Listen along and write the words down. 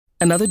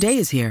Another day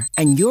is here,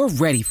 and you're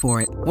ready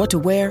for it. What to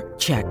wear?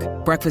 Check.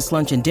 Breakfast,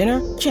 lunch, and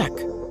dinner? Check.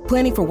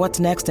 Planning for what's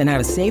next and how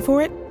to save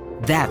for it?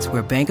 That's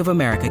where Bank of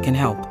America can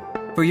help.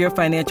 For your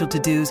financial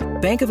to-dos,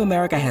 Bank of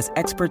America has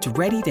experts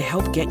ready to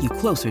help get you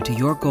closer to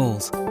your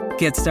goals.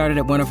 Get started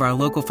at one of our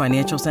local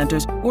financial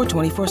centers or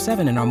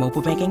 24/7 in our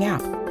mobile banking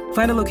app.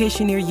 Find a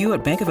location near you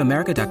at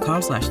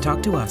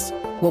bankofamerica.com/talktous.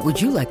 What would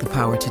you like the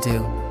power to do?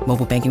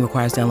 Mobile banking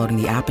requires downloading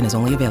the app and is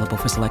only available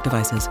for select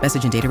devices.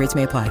 Message and data rates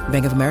may apply.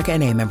 Bank of America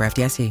N.A., member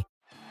FDIC.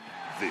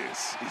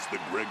 This is the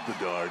Greg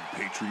Bedard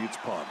Patriots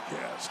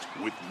Podcast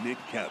with Nick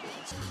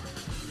Cattles.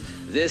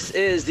 This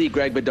is the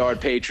Greg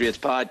Bedard Patriots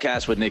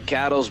Podcast with Nick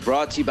Cattles,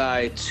 brought to you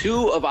by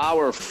two of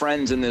our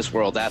friends in this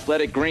world,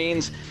 Athletic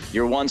Greens,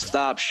 your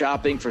one-stop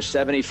shopping for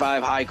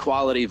 75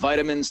 high-quality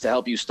vitamins to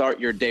help you start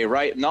your day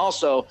right, and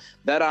also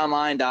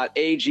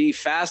betonline.ag,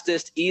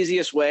 fastest,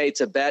 easiest way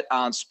to bet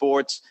on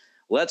sports.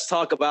 Let's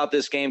talk about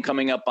this game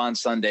coming up on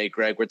Sunday,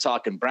 Greg. We're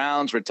talking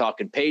Browns. We're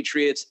talking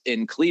Patriots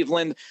in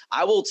Cleveland.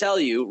 I will tell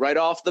you right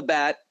off the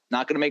bat,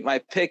 not going to make my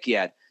pick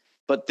yet,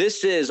 but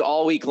this is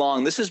all week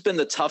long. This has been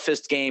the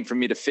toughest game for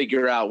me to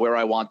figure out where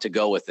I want to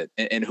go with it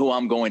and who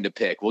I'm going to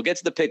pick. We'll get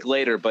to the pick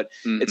later, but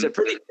it's a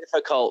pretty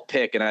difficult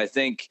pick, and I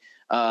think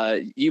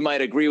you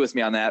might agree with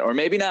me on that, or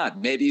maybe not.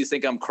 Maybe you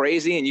think I'm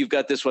crazy and you've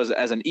got this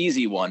as an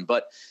easy one,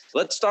 but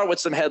let's start with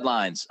some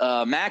headlines.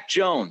 Mac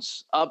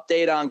Jones,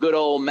 update on good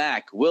old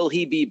Mac. Will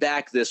he be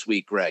back this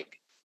week, Greg?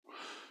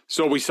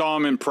 So we saw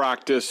him in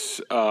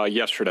practice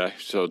yesterday.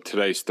 So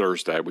today's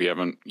Thursday. We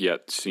haven't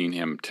yet seen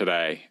him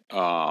today.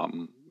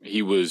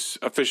 He was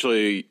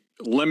officially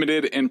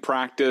limited in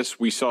practice.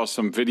 We saw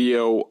some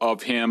video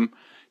of him.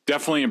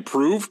 Definitely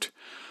improved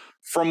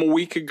from a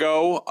week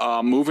ago,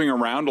 moving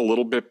around a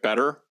little bit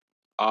better.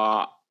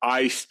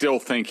 I still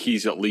think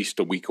he's at least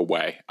a week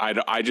away.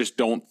 I just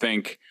don't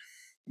think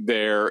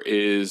there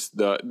is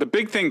the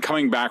big thing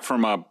coming back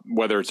from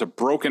whether it's a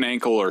broken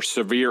ankle or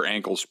severe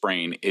ankle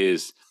sprain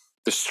is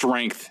the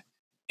strength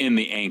in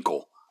the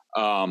ankle.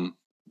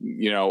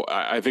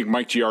 I think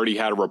Mike Giardi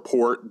had a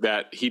report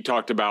that he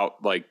talked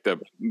about, like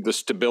the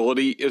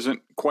stability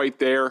isn't quite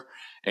there,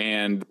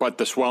 but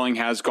the swelling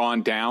has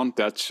gone down.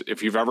 That's,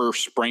 if you've ever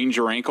sprained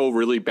your ankle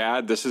really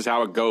bad, this is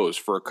how it goes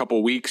for a couple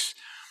of weeks.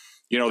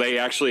 They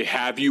actually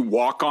have you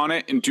walk on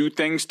it and do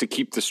things to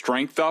keep the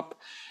strength up.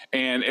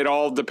 And it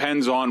all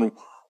depends on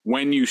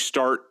when you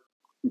start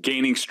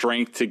gaining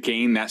strength to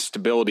gain that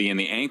stability in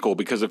the ankle.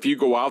 Because if you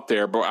go out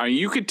there,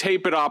 you could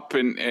tape it up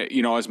and,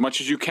 as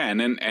much as you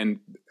can, and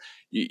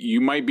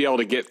you might be able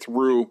to get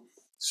through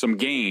some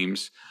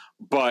games.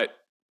 But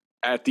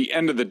at the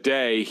end of the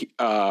day,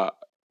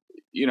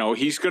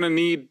 he's going to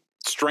need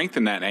strength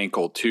in that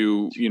ankle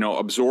to,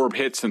 absorb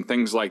hits and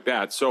things like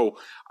that. So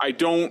I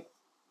don't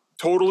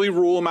totally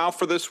rule him out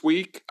for this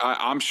week.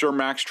 I'm sure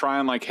Mac's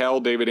trying like hell.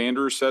 David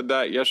Andrews said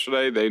that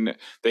yesterday.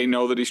 They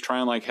know that he's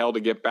trying like hell to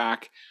get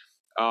back.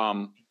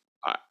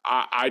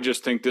 I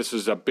just think this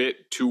is a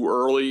bit too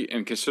early,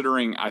 and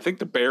considering I think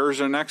the Bears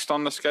are next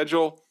on the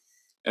schedule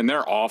and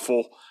they're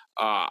awful.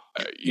 I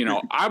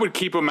would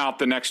keep him out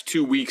the next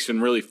 2 weeks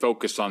and really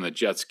focus on the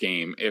Jets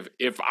game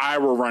if I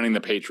were running the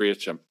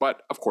Patriots,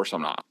 but of course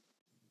I'm not.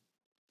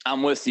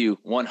 I'm with you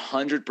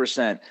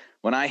 100%.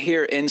 When I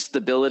hear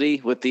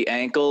instability with the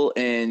ankle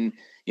and,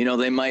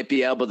 they might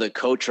be able to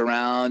coach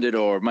around it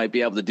or might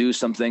be able to do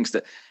some things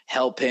to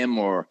help him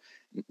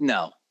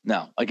no.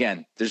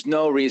 Again, there's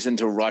no reason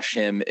to rush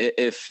him.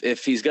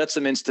 If he's got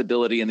some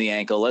instability in the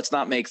ankle, let's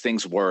not make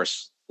things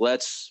worse.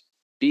 Let's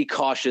be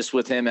cautious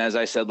with him. As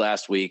I said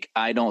last week,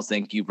 I don't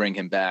think you bring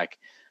him back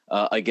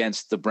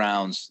against the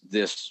Browns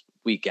this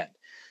weekend.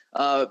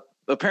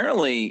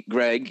 Apparently,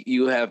 Greg,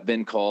 you have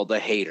been called a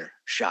hater.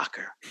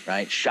 Shocker,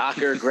 right?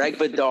 Shocker. Greg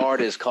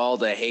Bedard is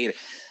called a hater.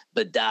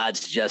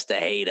 Bedard's just a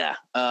hater.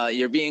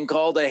 You're being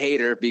called a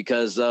hater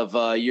because of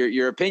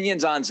your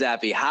opinions on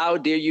Zappe. How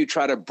dare you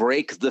try to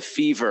break the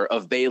fever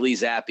of Bailey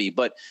Zappe?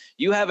 But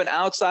you have an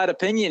outside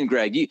opinion,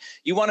 Greg.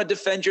 You want to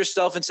defend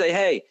yourself and say,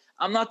 hey,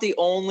 I'm not the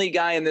only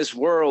guy in this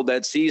world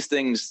that sees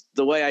things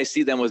the way I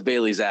see them with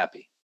Bailey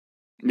Zappe.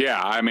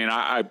 Yeah, I mean,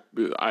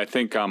 I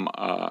think I'm,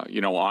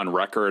 on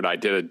record. I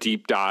did a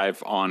deep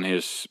dive on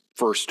his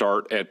first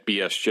start at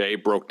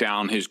BSJ, broke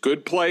down his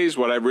good plays,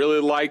 what I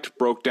really liked,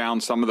 broke down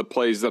some of the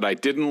plays that I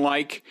didn't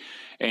like.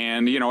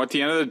 And, at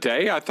the end of the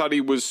day, I thought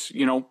he was,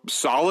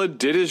 solid,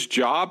 did his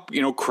job,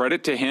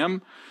 credit to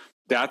him.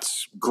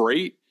 That's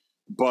great,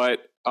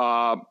 but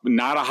not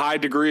a high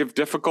degree of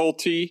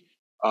difficulty.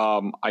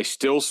 I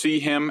still see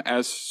him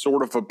as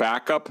sort of a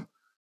backup.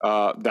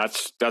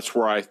 That's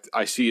where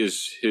I see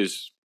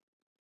his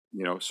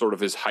sort of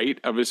his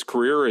height of his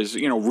career is,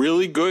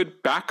 really good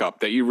backup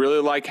that you really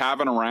like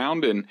having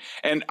around.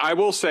 And I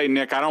will say,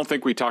 Nick, I don't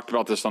think we talked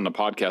about this on the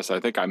podcast. I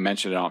think I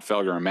mentioned it on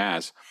Felger and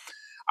Maz.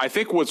 I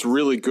think what's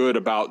really good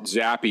about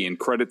Zappe, and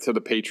credit to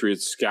the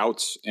Patriots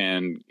scouts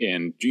and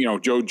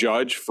Joe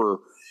Judge for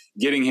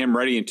getting him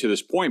ready into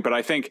this point. But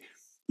I think,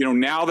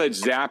 now that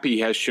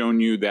Zappe has shown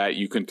you that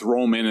you can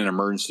throw him in an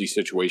emergency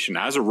situation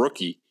as a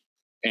rookie,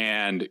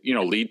 and,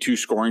 lead 2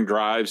 scoring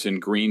drives in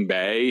Green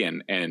Bay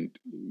and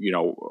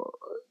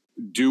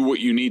do what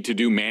you need to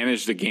do,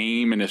 manage the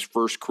game in his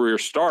first career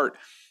start,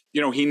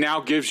 he now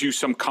gives you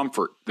some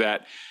comfort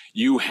that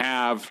you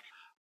have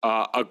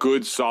a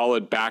good,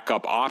 solid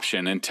backup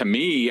option. And to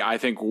me, I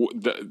think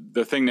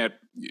the thing that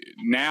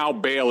now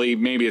Bailey,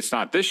 maybe it's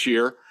not this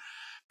year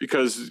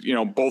because,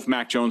 both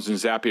Mac Jones and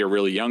Zappe are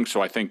really young.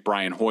 So I think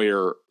Brian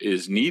Hoyer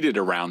is needed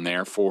around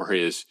there for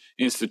his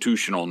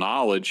institutional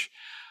knowledge.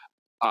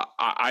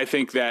 I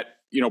think that,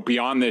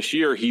 beyond this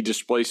year, he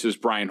displaces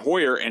Brian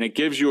Hoyer, and it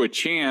gives you a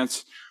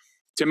chance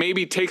to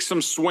maybe take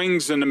some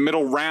swings in the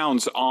middle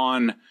rounds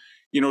on,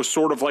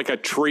 sort of like a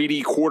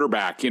tradey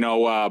quarterback,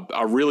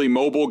 a really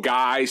mobile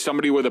guy,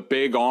 somebody with a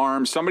big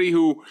arm, somebody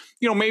who,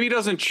 maybe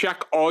doesn't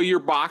check all your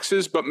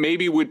boxes, but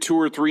maybe with 2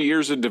 or 3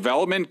 years of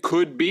development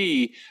could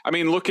be,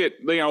 look at,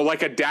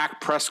 like a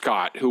Dak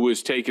Prescott who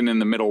was taken in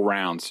the middle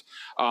rounds,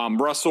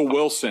 Russell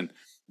Wilson,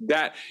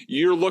 that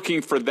you're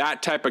looking for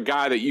that type of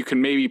guy that you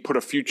can maybe put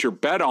a future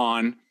bet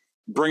on,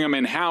 bring him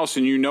in house,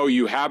 and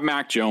you have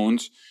Mac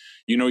Jones,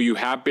 you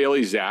have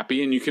Bailey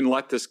Zappe, and you can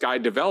let this guy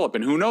develop.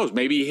 And who knows,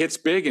 maybe he hits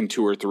big in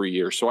 2 or 3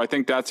 years. So I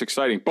think that's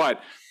exciting.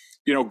 But,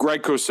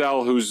 Greg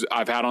Cosell, who's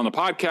I've had on the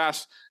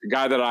podcast, a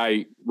guy that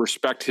I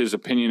respect his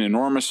opinion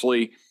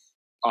enormously,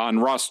 on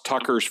Russ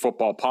Tucker's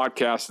football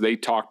podcast, they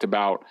talked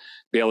about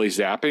Bailey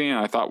Zappe, and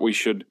I thought we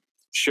should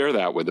share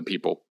that with the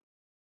people.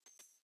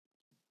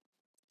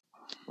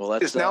 Well,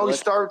 he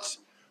starts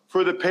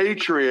for the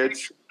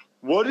Patriots.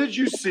 What did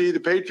you see? The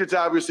Patriots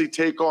obviously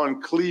take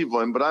on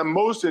Cleveland, but I'm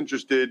most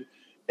interested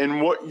in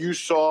what you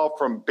saw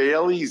from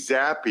Bailey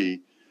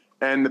Zappe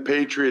and the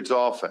Patriots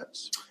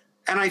offense.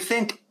 And I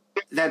think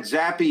that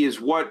Zappe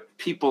is what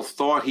people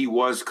thought he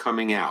was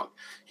coming out.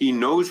 He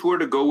knows where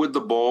to go with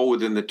the ball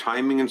within the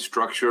timing and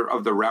structure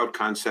of the route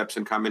concepts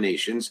and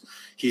combinations.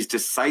 He's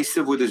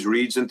decisive with his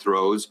reads and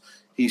throws.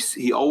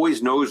 He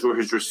always knows where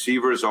his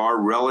receivers are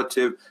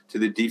relative to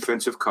the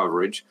defensive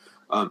coverage.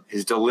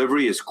 His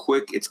delivery is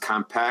quick. It's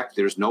compact.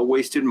 There's no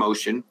wasted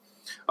motion.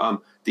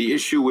 The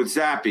issue with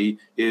Zappe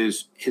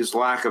is his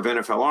lack of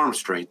NFL arm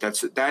strength.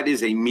 That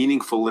is a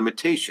meaningful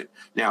limitation.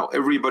 Now,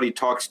 everybody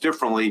talks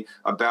differently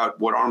about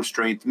what arm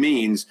strength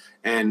means,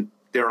 and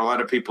there are a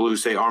lot of people who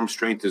say arm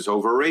strength is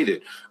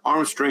overrated.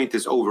 Arm strength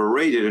is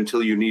overrated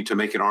until you need to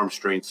make an arm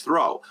strength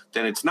throw.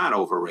 Then it's not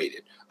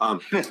overrated.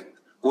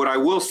 What I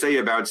will say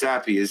about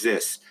Zappe is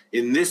this.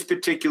 In this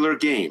particular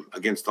game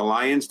against the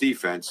Lions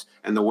defense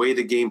and the way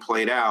the game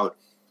played out,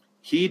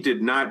 he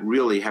did not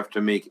really have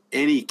to make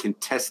any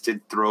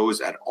contested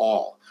throws at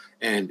all.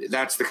 And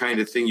that's the kind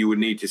of thing you would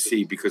need to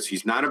see because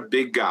he's not a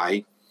big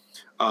guy.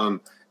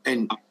 And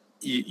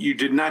you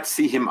did not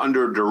see him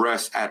under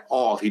duress at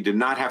all. He did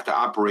not have to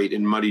operate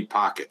in muddied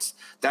pockets.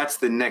 That's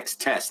the next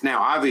test.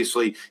 Now,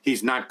 obviously,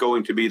 he's not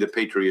going to be the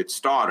Patriots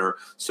starter,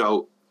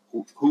 so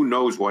who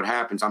knows what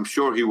happens. I'm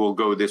sure he will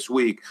go this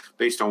week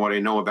based on what I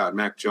know about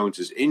Mac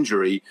Jones's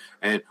injury,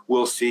 and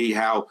we'll see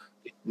how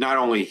not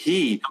only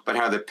he, but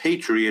how the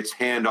Patriots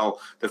handle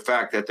the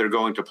fact that they're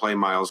going to play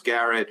Myles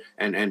Garrett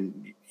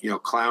and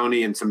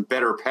Clowney and some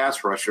better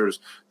pass rushers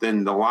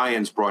than the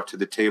Lions brought to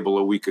the table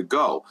a week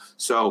ago.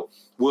 So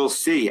we'll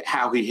see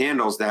how he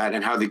handles that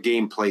and how the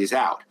game plays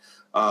out.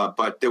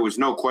 But there was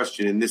no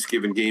question in this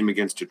given game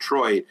against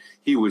Detroit,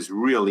 he was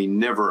really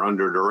never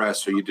under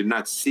duress. So you did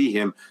not see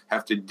him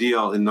have to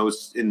deal in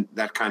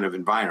that kind of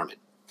environment.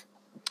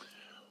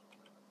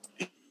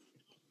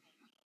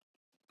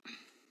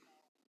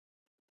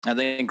 I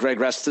think Greg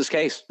rests his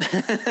case.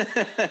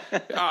 I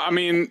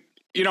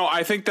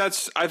think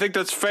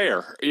that's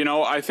fair.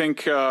 I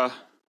think, and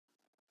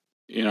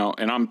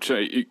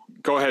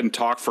go ahead and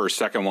talk for a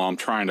second while I'm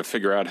trying to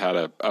figure out how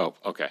to,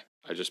 okay.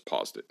 I just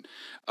paused it.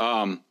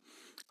 I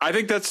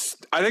think that's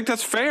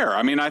fair.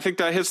 I think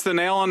that hits the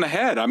nail on the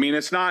head.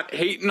 It's not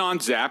hating on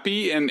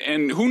Zappe,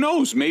 and who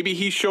knows, maybe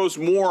he shows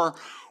more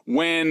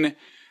when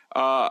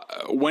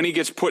he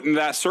gets put in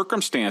that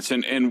circumstance,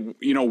 and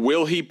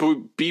will he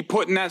be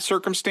put in that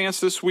circumstance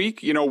this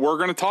week? We're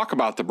going to talk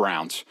about the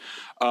Browns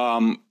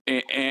and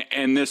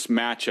this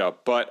matchup,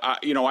 but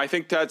I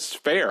think that's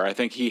fair. I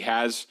think he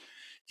has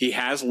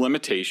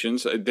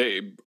limitations.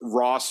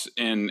 Ross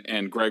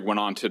and Greg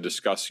went on to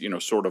discuss,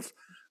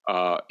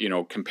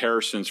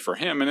 comparisons for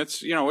him. And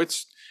it's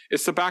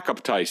the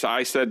backup type.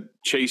 I said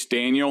Chase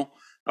Daniel,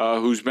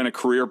 who's been a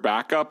career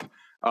backup,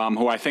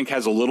 who I think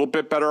has a little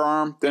bit better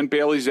arm than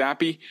Bailey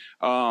Zappe.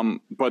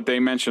 But they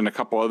mentioned a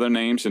couple other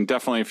names, and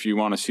definitely if you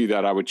want to see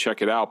that, I would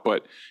check it out.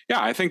 But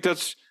yeah, I think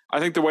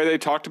the way they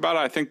talked about it,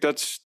 I think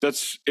that's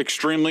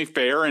extremely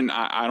fair. And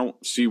I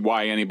don't see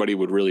why anybody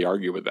would really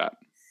argue with that.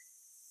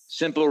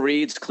 Simple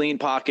reads, clean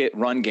pocket,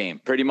 run game.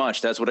 Pretty much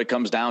that's what it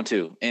comes down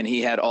to. And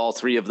he had all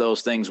three of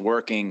those things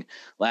working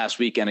last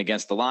weekend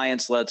against the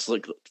Lions. Let's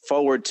look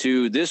forward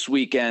to this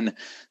weekend,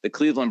 the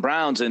Cleveland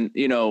Browns. And,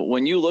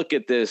 when you look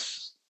at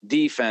this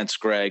defense,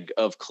 Greg,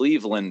 of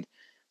Cleveland,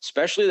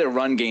 especially their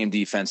run game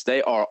defense,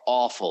 they are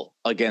awful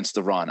against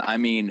the run.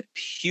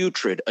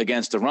 Putrid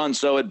against the run.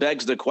 So it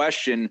begs the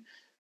question,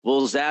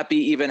 will Zappe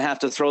even have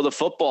to throw the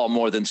football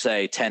more than,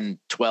 say, 10,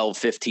 12,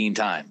 15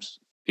 times?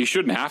 He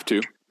shouldn't have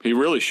to. He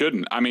really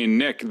shouldn't. I mean,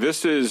 Nick,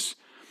 this is,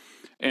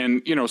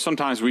 and,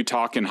 sometimes we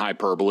talk in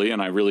hyperbole,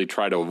 and I really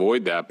try to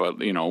avoid that. But,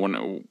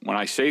 when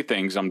I say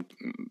things, I'm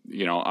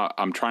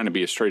trying to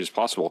be as straight as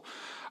possible.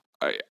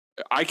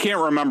 I can't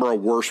remember a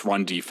worse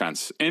run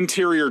defense.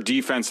 Interior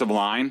defensive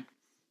line,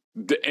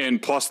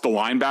 and plus the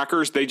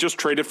linebackers, they just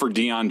traded for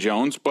Deion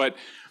Jones, but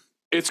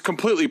it's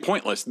completely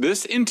pointless.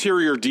 This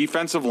interior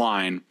defensive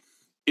line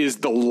is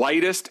the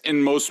lightest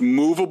and most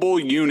movable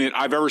unit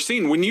I've ever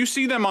seen. When you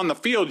see them on the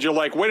field, you're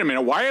like, wait a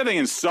minute, why are they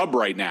in sub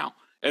right now?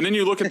 And then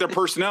you look at their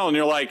personnel and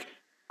you're like,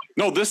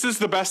 no, this is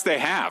the best they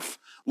have.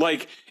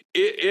 Like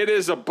it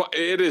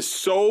is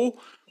so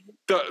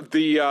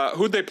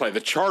who'd they play? The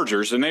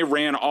Chargers, and they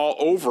ran all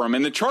over them.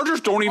 And the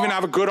Chargers don't even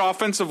have a good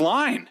offensive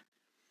line.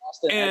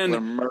 And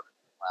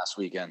last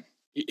weekend.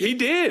 He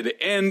did.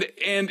 And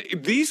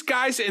these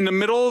guys in the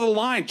middle of the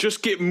line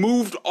just get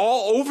moved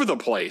all over the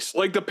place.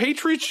 Like the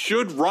Patriots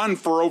should run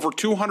for over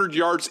 200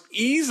 yards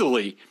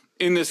easily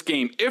in this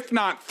game. If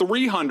not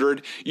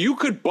 300, you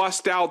could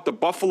bust out the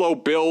Buffalo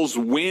Bills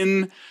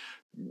win,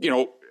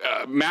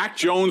 Mac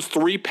Jones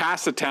 3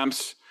 pass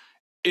attempts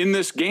in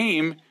this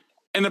game,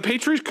 and the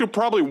Patriots could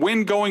probably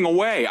win going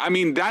away. I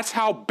mean, that's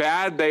how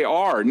bad they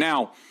are.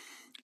 Now,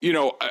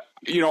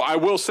 I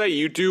will say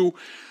you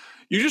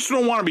just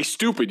don't want to be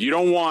stupid. You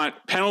don't want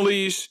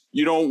penalties.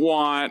 You don't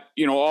want,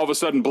 all of a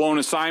sudden blown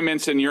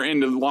assignments and you're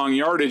into long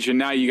yardage and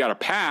now you got to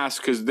pass,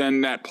 because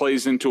then that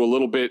plays into a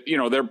little bit,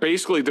 they're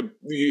basically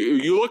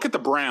you look at the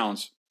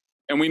Browns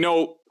and we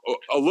know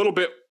a little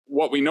bit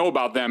what we know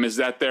about them is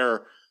that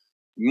they're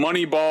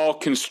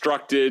Moneyball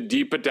constructed,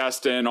 Deep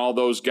Podesta and all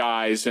those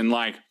guys. And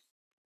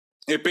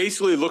it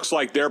basically looks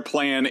like their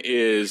plan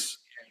is,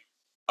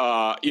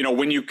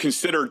 when you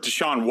consider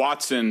Deshaun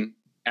Watson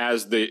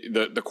as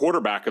the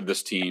quarterback of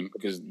this team,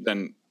 because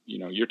then,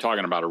 you're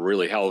talking about a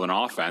really hell of an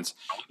offense.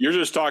 You're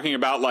just talking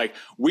about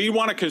we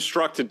want to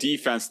construct a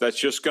defense that's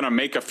just going to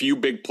make a few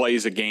big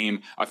plays a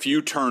game, a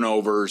few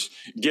turnovers,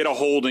 get a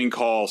holding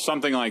call,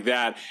 something like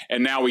that.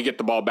 And now we get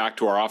the ball back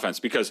to our offense,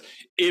 because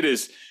it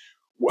is,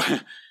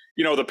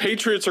 the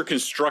Patriots are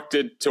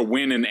constructed to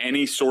win in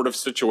any sort of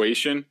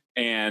situation.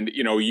 And,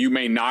 you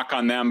may knock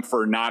on them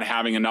for not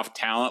having enough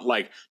talent.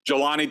 Like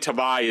Jelani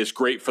Tavai is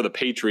great for the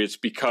Patriots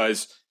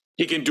because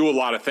he can do a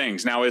lot of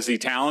things. Now, is he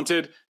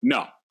talented?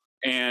 No.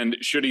 And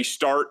should he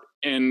start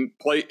and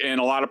play in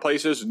a lot of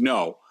places?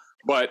 No.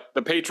 But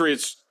the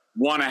Patriots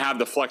want to have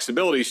the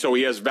flexibility, so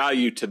he has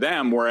value to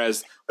them,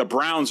 whereas the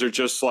Browns are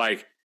just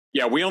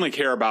we only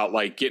care about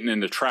getting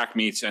into track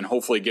meets and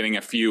hopefully getting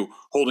a few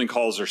holding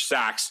calls or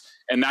sacks,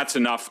 and that's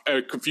enough,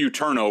 a few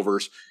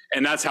turnovers,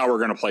 and that's how we're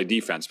going to play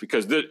defense,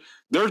 because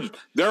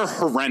they're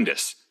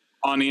horrendous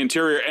on the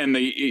interior, and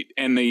the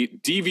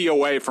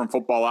DVOA from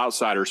Football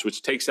Outsiders,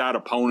 which takes out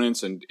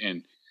opponents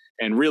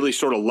and really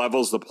sort of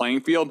levels the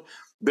playing field.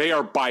 They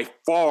are by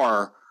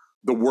far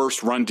the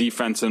worst run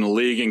defense in the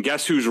league. And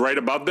guess who's right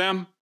above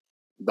them?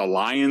 The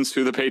Lions,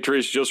 who the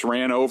Patriots just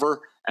ran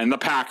over, and the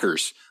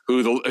Packers,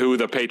 who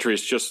the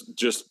Patriots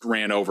just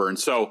ran over. And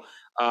so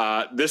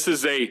this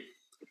is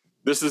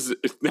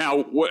now,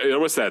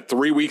 what's that?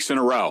 3 weeks in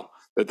a row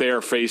that they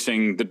are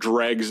facing the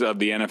dregs of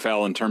the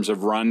NFL in terms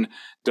of run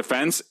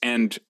defense.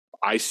 And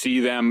I see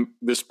them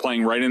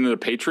playing right into the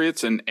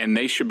Patriots, and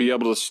they should be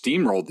able to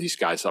steamroll these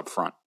guys up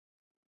front.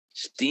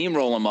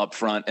 Steamroll them up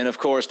front. And of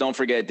course, don't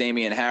forget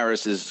Damian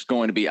Harris is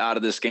going to be out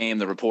of this game.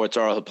 The reports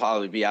are he'll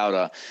probably be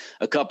out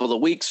a couple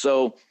of weeks.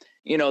 So,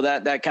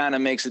 that kind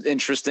of makes it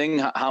interesting.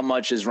 How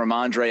much is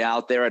Ramondre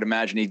out there? I'd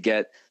imagine he'd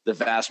get the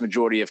vast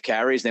majority of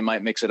carries. They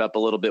might mix it up a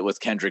little bit with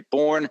Kendrick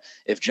Bourne.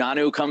 If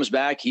Jonnu comes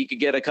back, he could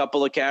get a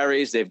couple of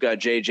carries. They've got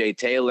J.J.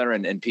 Taylor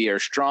and Pierre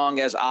Strong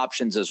as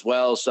options as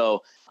well.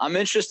 So I'm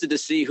interested to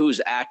see who's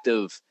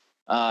active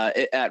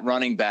at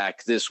running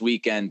back this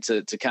weekend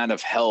to kind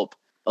of help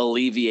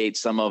alleviate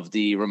some of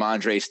the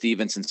Ramondre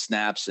Stevenson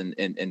snaps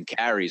and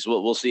carries.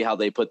 We'll see how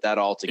they put that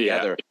all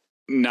together. Yeah.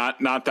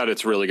 Not that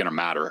it's really going to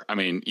matter. I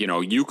mean,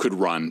 you could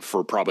run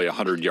for probably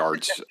 100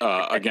 yards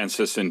against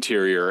this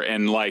interior.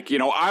 And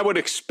I would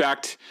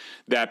expect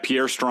that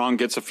Pierre Strong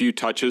gets a few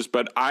touches,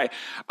 but I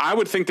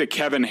would think that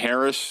Kevin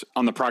Harris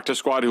on the practice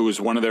squad, who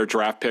was one of their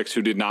draft picks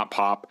who did not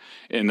pop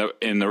in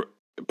the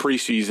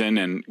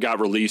preseason and got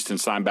released and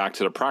signed back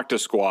to the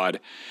practice squad,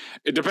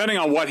 depending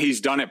on what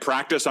he's done at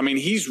practice, I mean,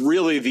 he's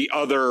really the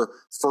other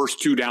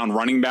first 2 down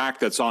running back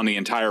that's on the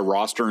entire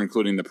roster,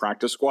 including the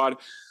practice squad.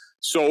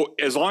 So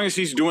as long as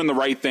he's doing the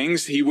right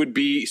things, he would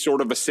be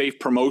sort of a safe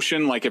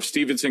promotion. Like if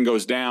Stevenson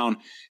goes down,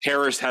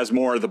 Harris has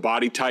more of the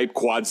body type,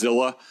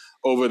 Quadzilla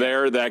over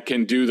there that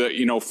can do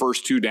the,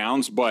 first 2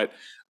 downs. But,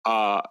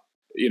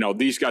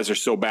 these guys are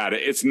so bad.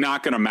 It's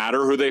not going to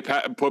matter who they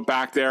put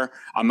back there.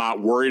 I'm not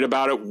worried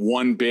about it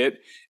one bit.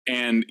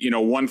 And,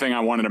 one thing I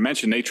wanted to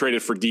mention, they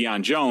traded for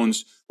Deion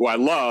Jones, who I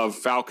love,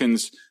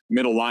 Falcons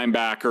middle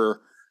linebacker,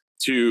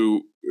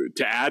 to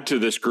add to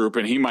this group.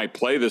 And he might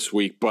play this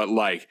week, but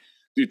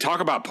you talk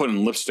about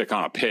putting lipstick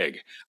on a pig.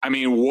 I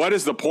mean, what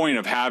is the point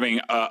of having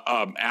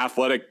a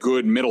athletic,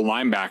 good middle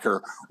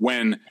linebacker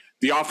when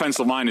the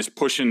offensive line is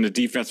pushing the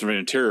defensive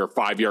interior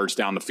 5 yards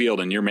down the field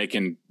and you're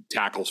making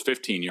tackles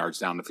 15 yards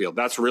down the field?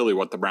 That's really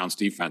what the Browns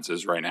defense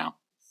is right now.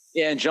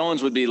 Yeah, and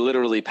Jones would be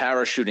literally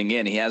parachuting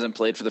in. He hasn't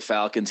played for the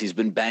Falcons. He's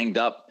been banged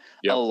up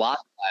a lot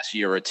last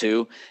year or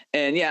two.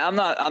 And yeah, I'm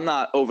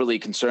not overly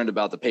concerned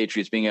about the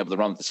Patriots being able to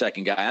run with the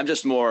second guy. I'm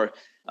just more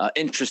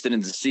interested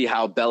in to see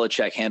how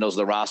Belichick handles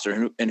the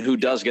roster and who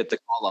does get the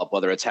call up,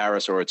 whether it's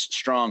Harris or it's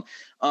Strong.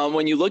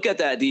 When you look at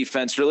that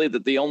defense, really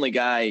the only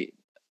guy,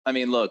 I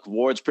mean, look,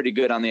 Ward's pretty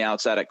good on the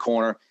outside at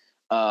corner.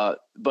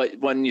 But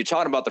when you're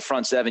talking about the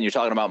front seven, you're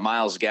talking about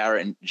Myles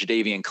Garrett and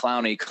Jadeveon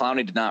Clowney.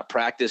 Clowney did not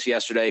practice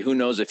yesterday. Who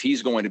knows if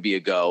he's going to be a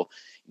go?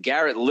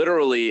 Garrett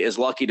literally is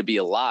lucky to be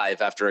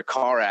alive after a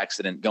car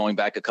accident going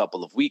back a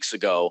couple of weeks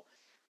ago.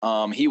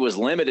 He was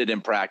limited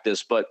in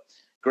practice, but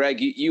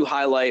Greg, you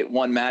highlight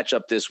one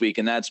matchup this week,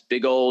 and that's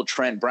big old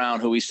Trent Brown,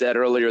 who we said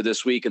earlier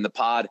this week in the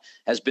pod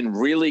has been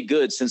really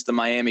good since the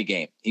Miami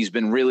game. He's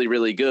been really,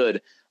 really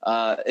good.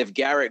 If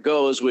Garrett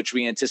goes, which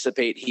we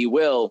anticipate he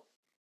will,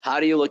 how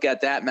do you look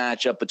at that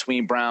matchup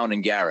between Brown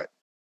and Garrett?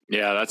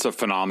 Yeah, that's a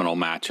phenomenal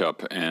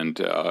matchup. And,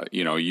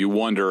 you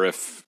wonder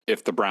if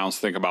the Browns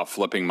think about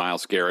flipping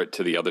Myles Garrett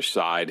to the other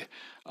side,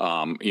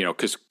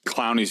 because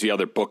Clowney's the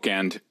other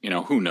bookend.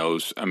 Who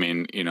knows? I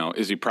mean,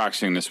 is he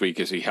practicing this week?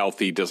 Is he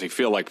healthy? Does he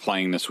feel like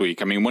playing this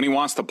week? I mean, when he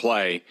wants to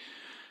play,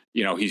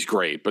 he's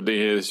great. But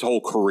his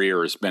whole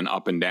career has been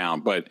up and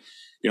down. But,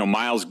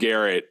 Myles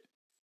Garrett,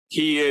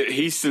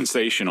 he's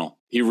sensational.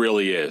 He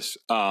really is.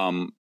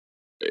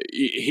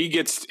 He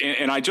gets,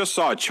 and I just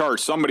saw a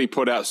chart. Somebody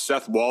put out,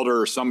 Seth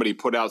Walder, or somebody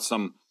put out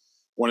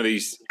one of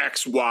these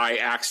XY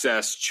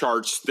axis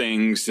charts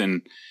things,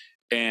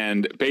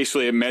 and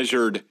basically it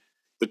measured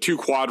the two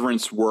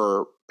quadrants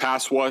were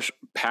pass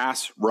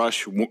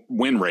rush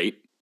win rate.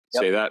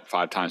 Yep. Say that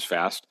 5 times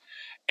fast,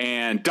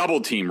 and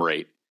double team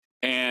rate.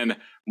 And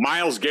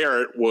Myles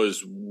Garrett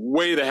was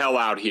way the hell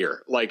out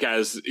here. Like,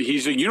 as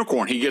he's a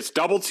unicorn, he gets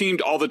double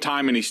teamed all the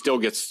time, and he still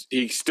gets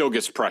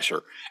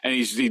pressure, and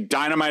he's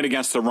dynamite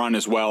against the run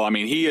as well. I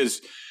mean, he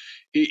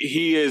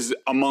is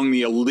among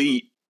the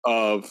elite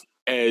of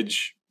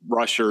edge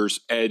rushers,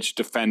 edge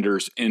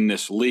defenders in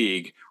this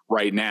league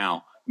right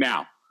now.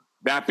 Now,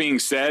 that being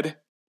said,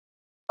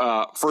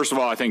 first of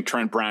all, I think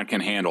Trent Brown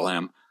can handle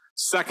him.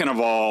 Second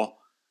of all,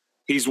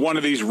 he's one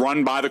of these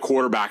run by the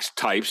quarterbacks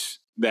types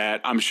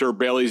that I'm sure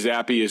Bailey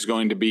Zappi is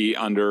going to be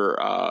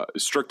under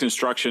strict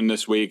instruction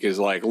this week, is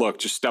like, look,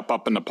 just step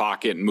up in the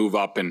pocket and move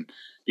up and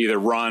either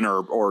run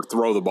or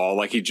throw the ball.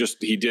 Like he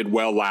did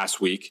well last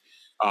week.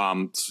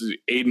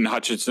 Aiden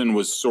Hutchinson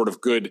was sort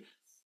of good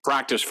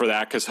practice for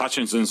that, because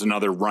Hutchinson's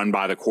another run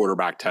by the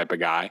quarterback type of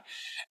guy.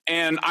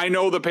 And I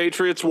know the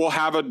Patriots will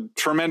have a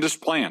tremendous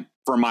plan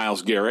for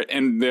Myles Garrett,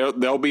 and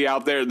they'll be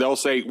out there. They'll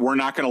say, we're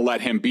not going to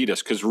let him beat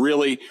us, because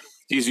really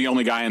he's the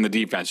only guy in the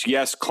defense.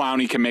 Yes,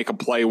 Clowney can make a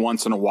play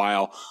once in a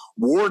while.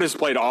 Ward has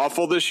played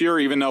awful this year,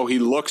 even though he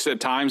looks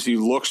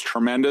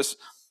tremendous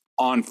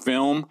on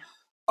film.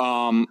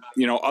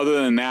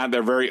 Other than that,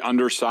 they're very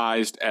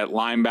undersized at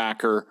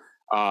linebacker.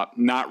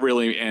 Not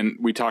really. And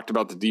we talked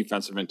about the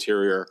defensive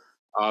interior.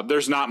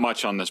 There's not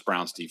much on this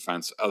Browns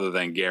defense other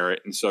than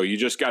Garrett. And so you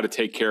just got to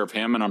take care of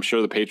him. And I'm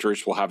sure the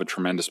Patriots will have a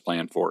tremendous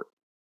plan for it.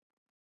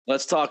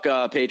 Let's talk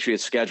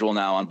Patriots schedule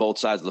now on both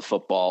sides of the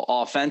football.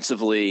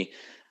 Offensively,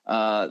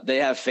 they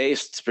have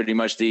faced pretty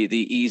much the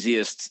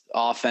easiest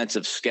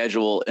offensive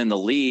schedule in the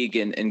league.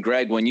 And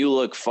Greg, when you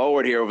look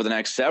forward here over the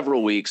next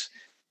several weeks,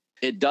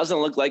 it doesn't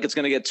look like it's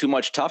going to get too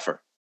much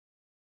tougher.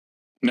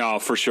 No,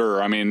 for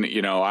sure. I mean,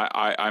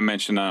 I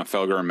mentioned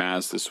Felger and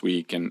Maz this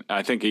week, and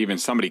I think even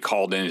somebody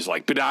called in. He's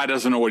like, Badai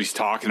doesn't know what he's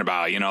talking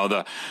about.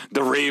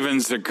 The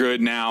Ravens are good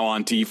now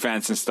on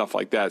defense and stuff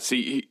like that.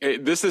 See,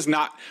 this is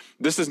not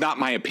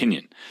my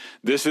opinion.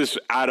 This is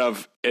out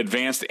of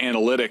advanced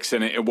analytics,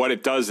 and what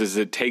it does is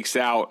it takes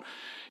out,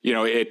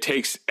 it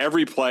takes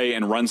every play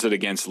and runs it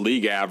against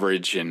league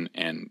average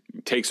and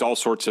takes all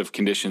sorts of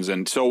conditions.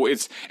 And so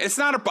it's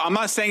not. I'm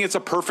not saying it's a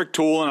perfect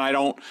tool, and I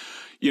don't.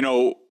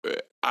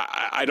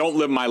 I don't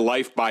live my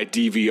life by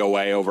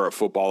DVOA over at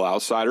Football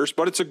Outsiders,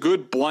 but it's a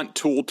good blunt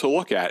tool to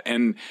look at.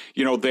 And,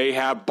 they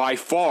have by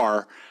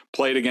far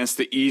played against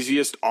the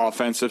easiest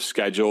offensive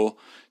schedule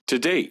to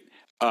date.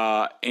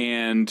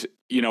 And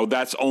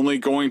that's only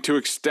going to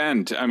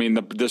extend. I mean,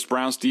 this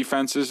Browns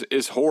defense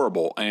is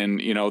horrible.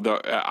 And,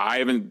 I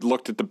haven't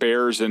looked at the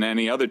Bears and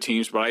any other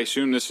teams, but I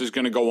assume this is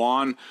going to go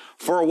on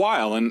for a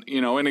while. And,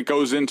 and it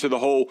goes into the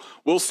whole,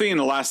 we'll see in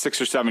the last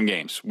 6 or 7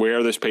 games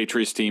where this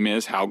Patriots team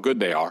is, how good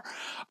they are.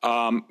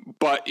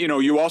 But,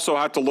 you also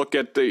have to look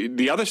at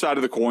the other side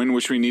of the coin,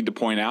 which we need to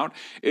point out,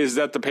 is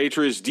that the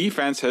Patriots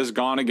defense has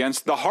gone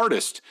against the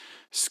hardest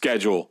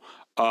schedule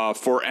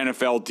for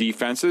NFL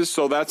defenses.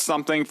 So that's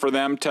something for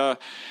them to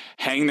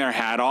hang their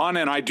hat on.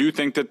 And I do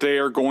think that they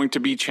are going to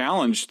be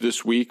challenged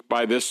this week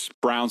by this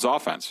Browns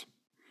offense.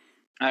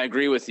 I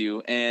agree with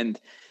you. And,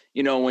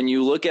 when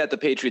you look at the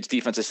Patriots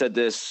defense, I said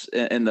this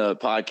in the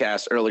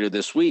podcast earlier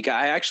this week,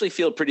 I actually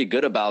feel pretty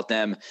good about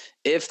them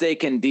if they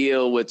can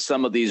deal with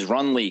some of these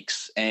run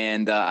leaks.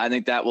 And I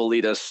think that will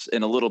lead us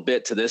in a little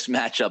bit to this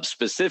matchup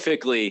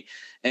specifically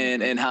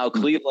and how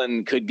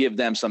Cleveland could give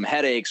them some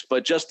headaches.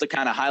 But just to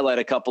kind of highlight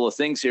a couple of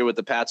things here with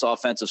the Pats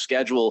offensive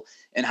schedule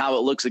and how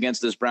it looks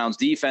against this Browns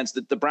defense,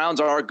 that the Browns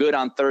are good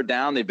on third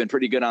down. They've been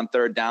pretty good on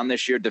third down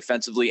this year,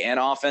 defensively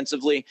and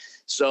offensively.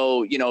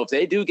 So, if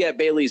they do get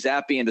Bailey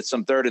Zappi into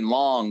some third and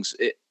longs,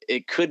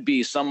 it could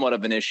be somewhat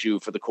of an issue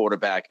for the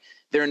quarterback.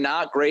 They're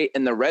not great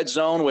in the red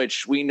zone,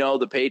 which we know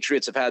the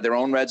Patriots have had their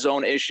own red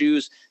zone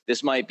issues.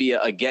 This might be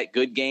a get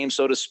good game,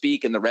 so to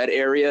speak, in the red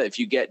area. If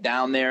you get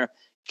down there,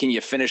 can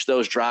you finish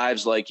those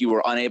drives like you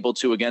were unable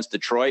to against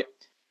Detroit?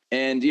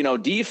 And,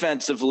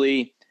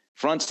 defensively,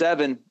 front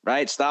seven,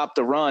 right? Stop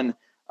the run.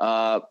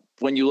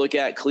 When you look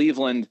at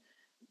Cleveland,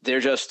 they're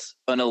just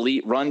an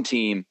elite run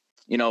team,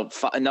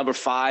 number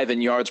 5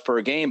 in yards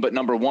per game, but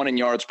number 1 in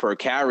yards per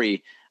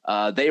carry.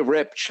 They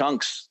rip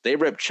chunks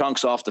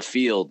off the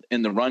field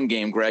in the run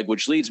game, Greg,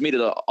 which leads me to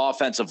the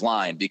offensive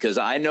line, because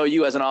I know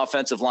you as an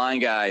offensive line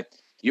guy,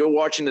 you're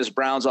watching this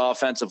Browns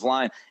offensive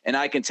line, and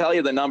I can tell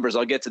you the numbers.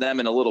 I'll get to them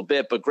in a little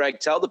bit, but Greg,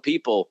 tell the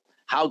people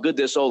how good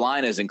this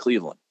O-line is in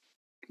Cleveland.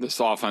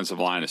 This offensive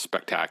line is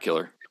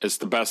spectacular. It's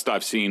the best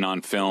I've seen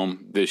on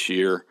film this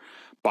year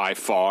by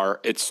far.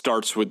 It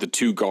starts with the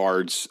 2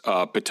 guards,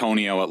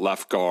 Bitonio at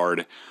left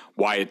guard,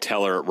 Wyatt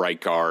Teller at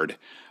right guard.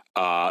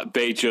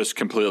 They just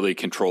completely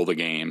control the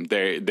game.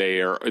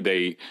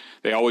 They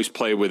always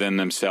play within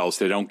themselves.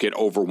 They don't get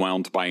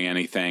overwhelmed by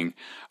anything.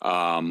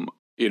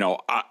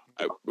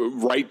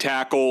 Right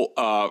tackle,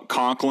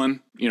 Conklin,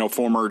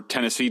 former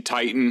Tennessee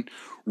Titan,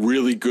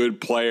 really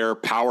good player,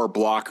 power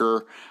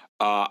blocker.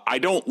 I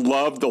don't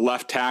love the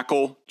left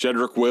tackle,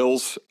 Jedrick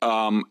Wills,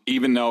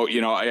 even though,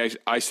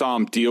 I saw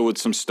him deal with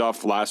some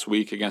stuff last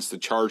week against the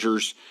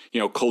Chargers,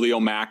 Khalil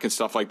Mack and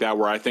stuff like that,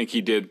 where I think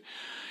he did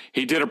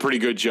a pretty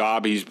good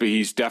job.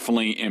 He's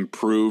definitely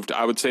improved.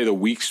 I would say the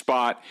weak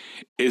spot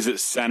is at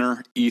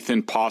center,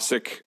 Ethan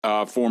Posick,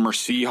 former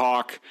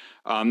Seahawk.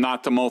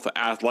 Not the most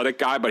athletic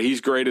guy, but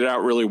he's graded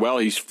out really well.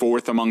 He's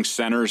 4th among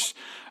centers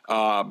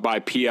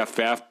by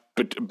PFF.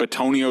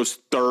 Bitonio's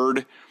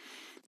 3rd.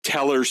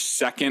 Teller's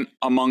 2nd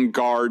among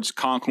guards.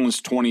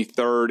 Conklin's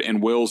 23rd,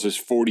 and Wills is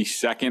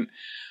 42nd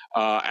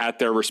at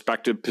their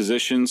respective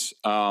positions.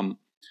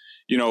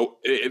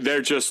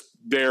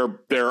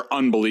 They're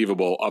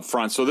unbelievable up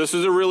front. So this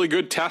is a really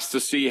good test to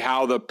see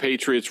how the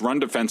Patriots run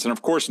defense. And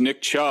of course,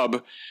 Nick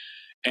Chubb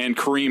and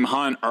Kareem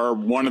Hunt are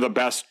one of the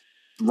best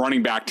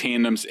running back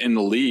tandems in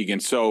the league.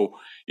 And so,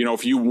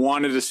 if you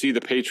wanted to see the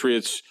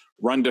Patriots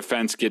run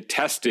defense get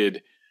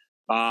tested,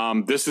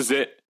 this is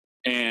it.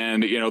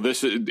 And,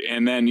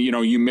 and then,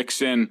 you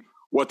mix in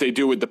what they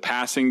do with the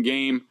passing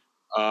game.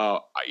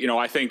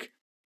 I think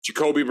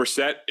Jacoby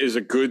Brissett is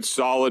a good,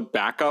 solid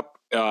backup.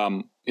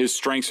 His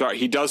strengths are,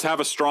 he does have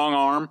a strong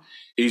arm.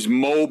 He's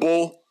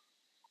mobile.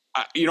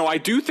 I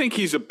do think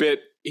he's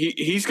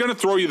he's going to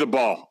throw you the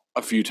ball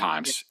a few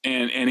times,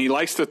 and he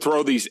likes to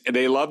throw these.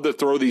 They love to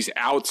throw these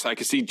outs. I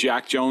can see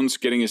Jack Jones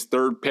getting his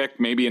 3rd pick,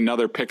 maybe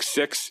another pick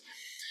 6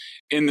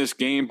 in this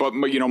game. But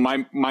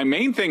my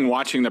main thing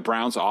watching the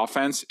Browns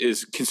offense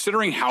is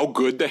considering how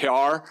good they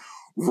are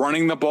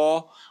running the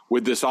ball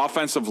with this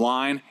offensive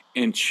line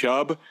and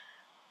Chubb.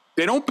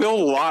 They don't build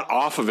a lot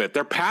off of it.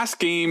 Their pass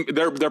game,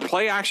 their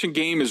play action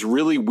game is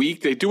really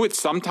weak. They do it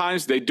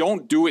sometimes. They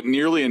don't do it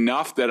nearly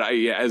enough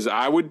as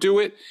I would do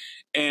it.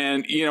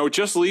 And, it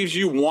just leaves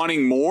you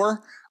wanting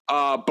more.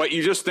 But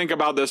you just think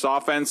about this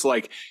offense,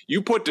 like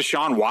you put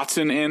Deshaun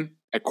Watson in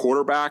at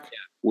quarterback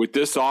with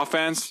this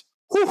offense.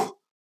 Whew,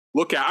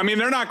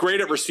 they're not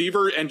great at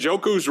receiver, and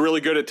Njoku's really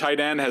good at tight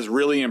end, has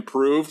really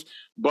improved.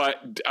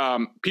 But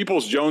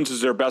Peoples-Jones is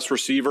their best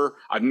receiver.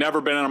 I've never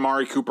been an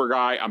Amari Cooper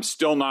guy. I'm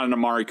still not an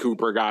Amari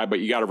Cooper guy,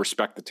 but you got to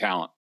respect the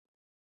talent.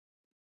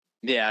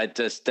 Yeah,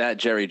 that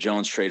Jerry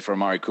Jones trade for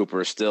Amari Cooper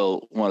is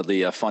still one of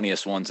the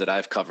funniest ones that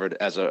I've covered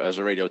as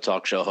a radio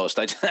talk show host.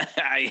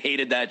 I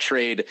hated that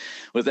trade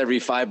with every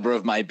fiber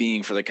of my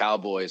being for the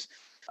Cowboys.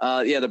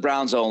 The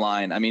Browns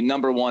O-line,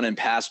 number 1 in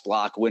pass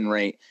block win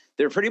rate.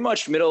 They're pretty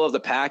much middle of the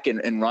pack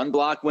in run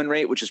block win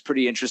rate, which is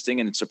pretty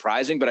interesting and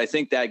surprising. But I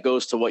think that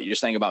goes to what you're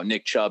saying about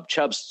Nick Chubb.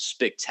 Chubb's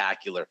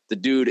spectacular. The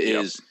dude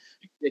is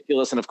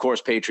ridiculous. And of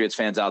course, Patriots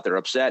fans out there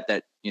upset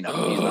that, he's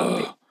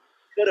not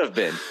could have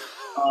been.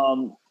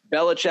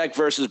 Belichick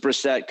versus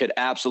Brissett could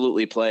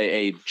absolutely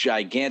play a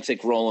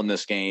gigantic role in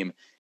this game.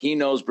 He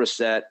knows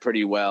Brissett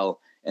pretty well.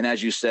 And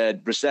as you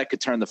said, Brissett could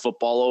turn the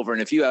football over.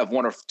 And if you have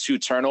 1 or 2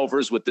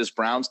 turnovers with this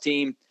Browns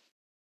team,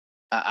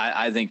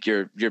 I think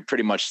you're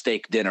pretty much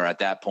steak dinner at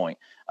that point.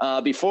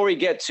 Before we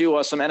get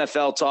to some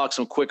NFL talk,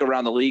 some quick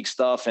around the league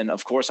stuff, and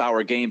of course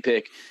our game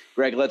pick,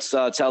 Greg, let's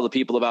tell the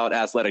people about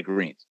Athletic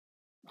Greens.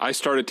 I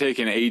started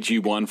taking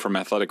AG1 from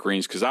Athletic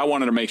Greens because I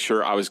wanted to make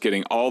sure I was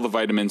getting all the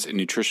vitamins and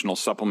nutritional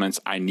supplements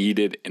I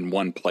needed in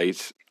one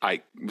place.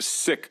 I was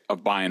sick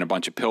of buying a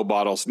bunch of pill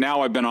bottles.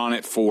 Now I've been on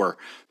it for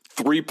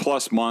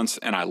 3+ months,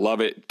 and I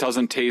love it. It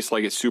doesn't taste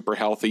like it's super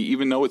healthy,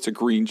 even though it's a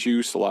green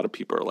juice. A lot of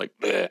people are like,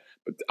 bleh.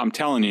 But I'm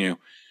telling you,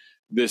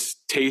 this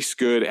tastes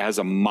good. It has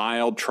a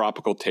mild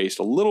tropical taste,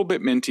 a little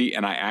bit minty,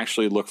 and I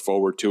actually look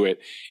forward to it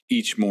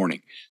each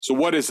morning. So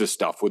what is this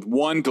stuff? With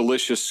one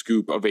delicious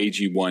scoop of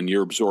AG1,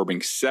 you're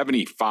absorbing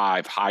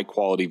 75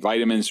 high-quality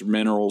vitamins,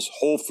 minerals,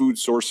 whole food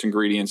source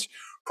ingredients,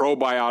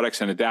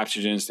 probiotics, and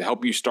adaptogens to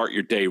help you start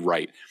your day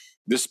right.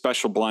 This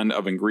special blend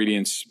of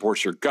ingredients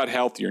supports your gut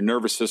health, your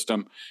nervous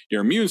system,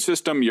 your immune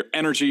system, your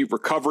energy,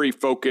 recovery,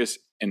 focus,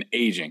 and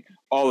aging.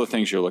 All the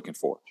things you're looking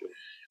for.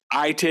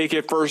 I take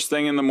it first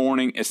thing in the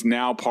morning. It's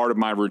now part of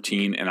my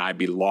routine, and I'd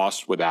be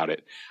lost without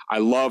it. I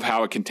love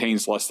how it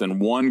contains less than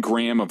 1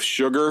 gram of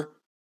sugar,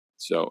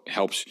 so it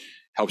helps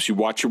you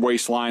watch your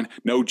waistline.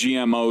 No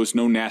GMOs,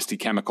 no nasty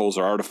chemicals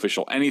or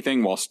artificial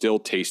anything, while still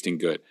tasting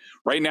good.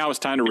 Right now, it's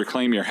time to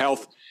reclaim your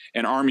health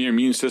and arm your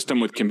immune system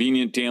with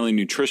convenient daily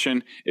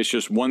nutrition. It's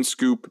just 1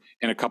 scoop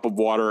in a cup of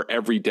water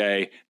every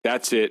day.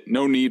 That's it.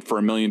 No need for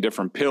a million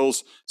different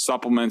pills,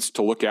 supplements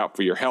to look out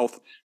for your health.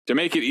 To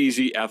make it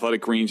easy,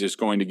 Athletic Greens is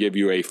going to give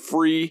you a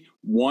free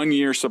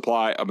 1-year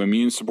supply of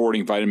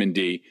immune-supporting vitamin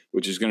D,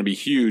 which is going to be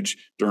huge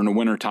during the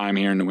wintertime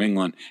here in New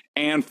England,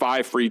 and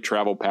 5 free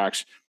travel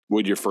packs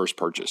with your first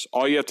purchase.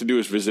 All you have to do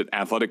is visit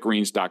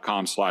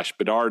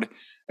athleticgreens.com/Bedard.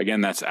 Again,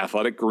 that's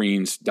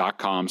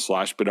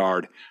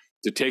athleticgreens.com/Bedard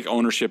to take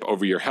ownership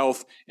over your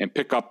health and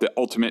pick up the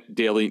ultimate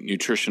daily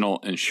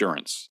nutritional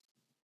insurance.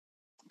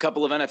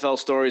 Couple of NFL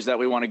stories that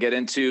we want to get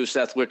into.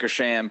 Seth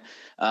Wickersham.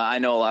 I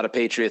know a lot of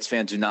Patriots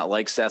fans do not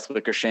like Seth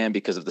Wickersham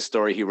because of the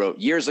story he wrote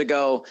years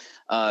ago.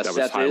 That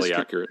was highly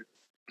accurate.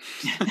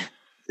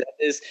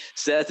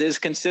 Seth is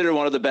considered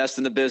one of the best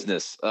in the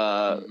business.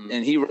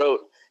 And he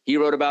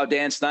wrote about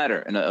Dan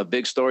Snyder in a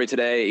big story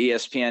today,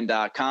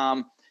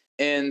 ESPN.com.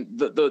 And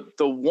the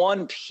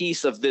one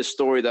piece of this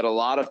story that a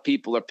lot of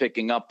people are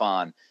picking up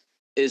on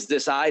is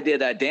this idea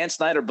that Dan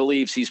Snyder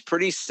believes he's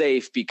pretty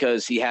safe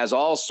because he has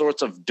all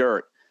sorts of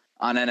dirt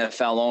on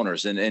NFL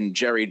owners. And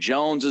Jerry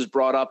Jones is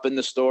brought up in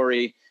the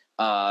story.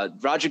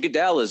 Roger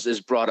Goodell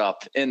is brought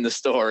up in the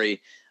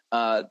story.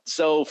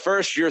 So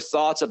first, your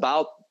thoughts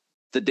about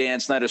the Dan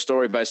Snyder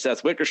story by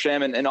Seth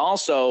Wickersham, and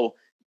also,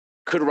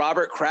 could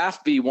Robert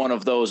Kraft be one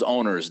of those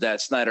owners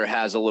that Snyder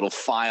has a little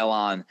file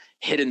on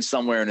hidden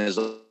somewhere in his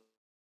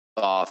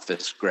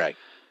office, Greg?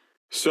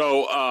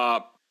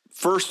 So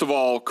first of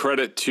all,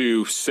 credit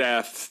to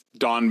Seth,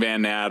 Don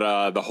Van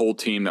Natta, the whole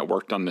team that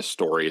worked on this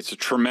story. It's a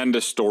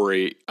tremendous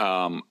story.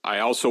 I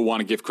also want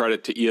to give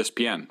credit to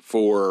ESPN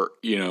for,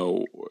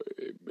 in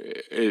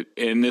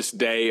this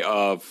day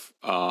of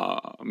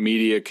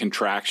media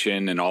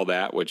contraction and all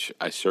that, which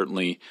I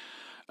certainly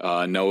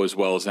know as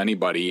well as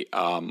anybody.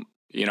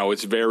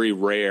 It's very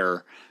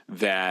rare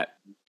that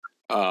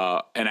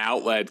an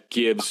outlet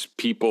gives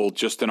people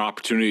just an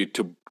opportunity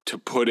to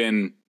put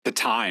in the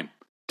time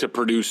to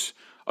produce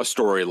a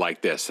story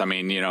like this. I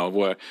mean,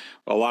 a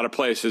lot of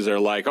places are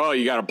like, oh,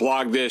 you got to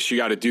blog this, you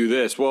got to do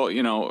this. Well,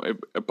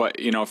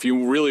 if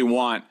you really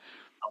want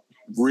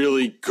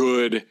really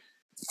good,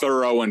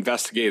 thorough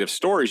investigative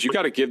stories, you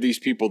got to give these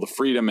people the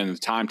freedom and the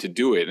time to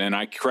do it. And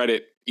I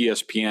credit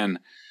ESPN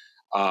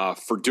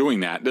for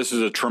doing that. This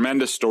is a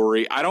tremendous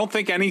story. I don't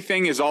think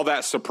anything is all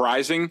that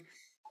surprising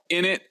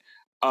in it.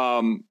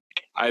 I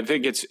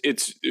think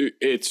it's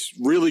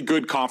really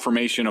good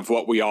confirmation of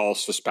what we all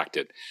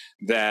suspected,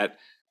 that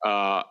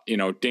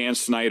Dan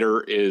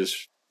Snyder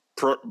is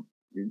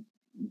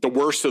the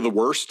worst of the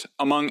worst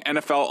among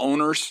NFL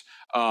owners.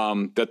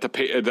 That the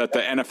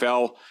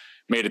NFL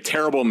made a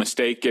terrible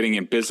mistake getting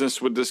in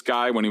business with this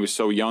guy when he was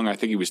so young. I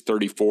think he was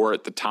 34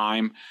 at the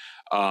time.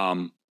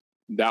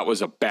 That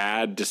was a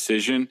bad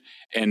decision,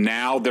 and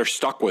now they're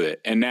stuck with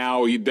it. And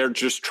now they're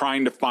just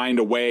trying to find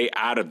a way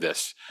out of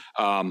this.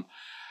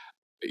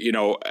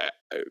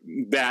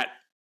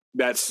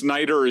 That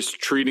Snyder is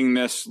treating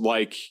this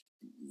like,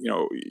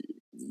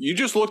 you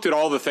just looked at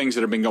all the things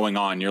that have been going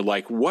on. You're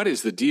like, what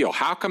is the deal?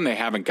 How come they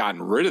haven't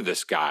gotten rid of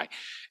this guy?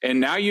 And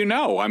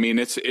now I mean,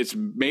 it's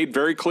made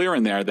very clear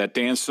in there that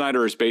Dan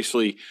Snyder is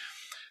basically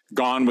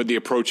gone with the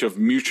approach of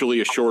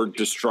mutually assured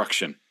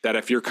destruction, that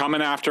if you're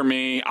coming after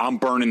me, I'm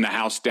burning the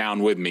house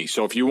down with me.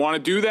 So if you want to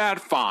do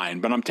that,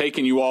 fine, but I'm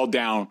taking you all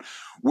down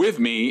with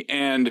me.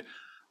 And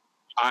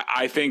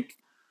I think,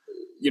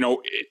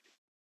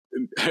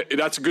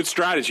 that's a good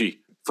strategy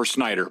for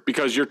Snyder,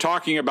 because you're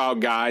talking about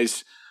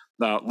guys,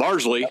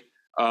 largely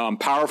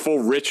powerful,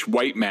 rich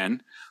white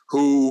men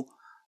who,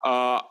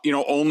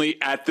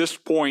 only at this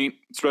point,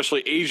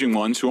 especially Asian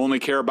ones, who only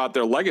care about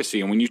their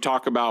legacy. And when you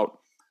talk about,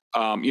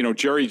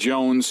 Jerry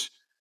Jones,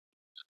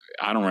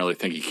 I don't really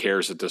think he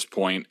cares at this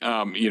point.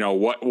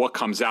 What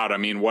comes out? I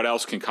mean, what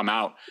else can come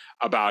out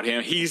about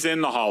him? He's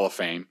in the Hall of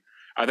Fame.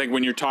 I think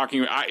when you're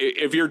talking,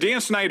 if you're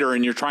Dan Snyder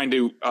and you're trying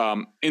to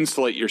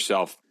insulate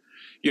yourself,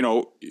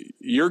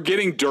 you're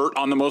getting dirt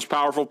on the most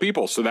powerful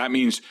people. So that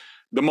means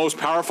the most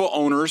powerful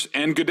owners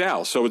and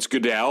Goodell. So it's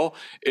Goodell,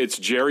 it's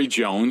Jerry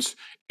Jones,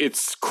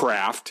 it's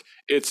Kraft.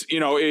 It's,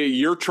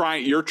 you're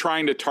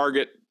trying to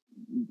target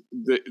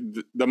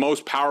the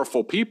most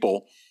powerful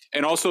people,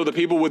 and also the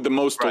people with the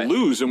most to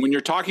lose. And when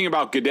you're talking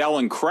about Goodell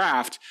and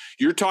Kraft,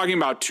 you're talking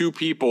about two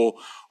people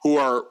who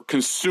are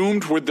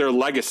consumed with their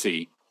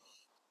legacy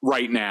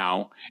right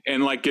now.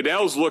 And like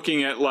Goodell's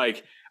looking at,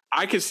 like,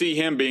 I could see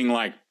him being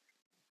like,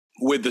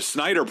 with the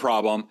Snyder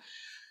problem,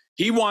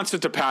 he wants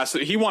to pass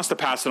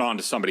it on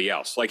to somebody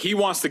else. Like, he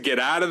wants to get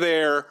out of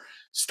there,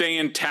 stay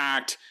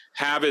intact,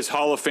 have his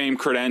Hall of Fame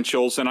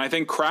credentials. And I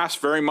think Kraft's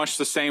very much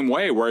the same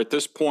way, where at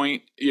this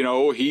point, you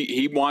know,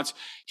 he wants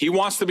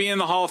to be in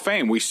the Hall of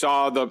Fame. We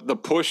saw the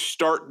push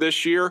start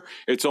this year.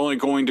 It's only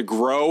going to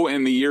grow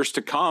in the years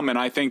to come. And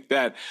I think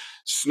that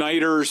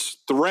Snyder's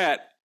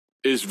threat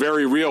is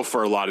very real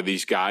for a lot of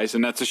these guys.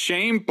 And that's a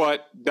shame,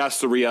 but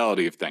that's the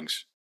reality of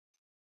things.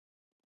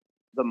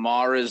 The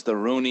Maras, the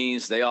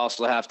Rooneys, they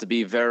also have to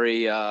be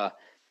very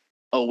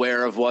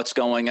aware of what's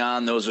going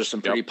on. Those are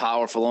some pretty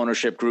powerful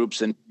ownership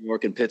groups in New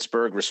York and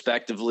Pittsburgh,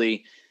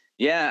 respectively.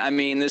 Yeah, I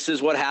mean, this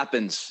is what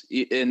happens.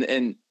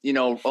 And you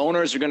know,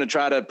 owners are going to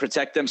try to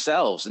protect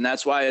themselves. And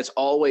that's why it's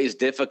always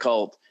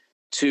difficult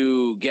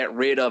to get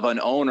rid of an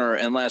owner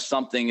unless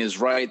something is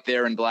right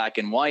there in black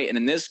and white. And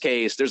in this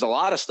case, there's a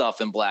lot of stuff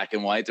in black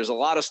and white. There's a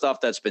lot of stuff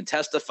that's been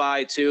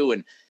testified to.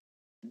 And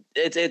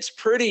it's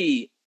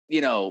pretty, you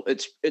know,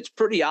 it's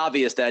pretty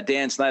obvious that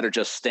Dan Snyder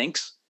just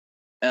stinks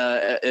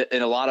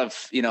in a lot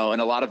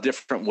of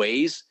different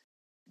ways.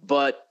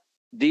 But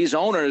these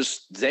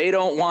owners, they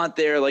don't want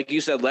their, like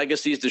you said,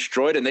 legacies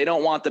destroyed, and they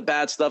don't want the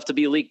bad stuff to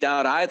be leaked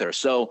out either.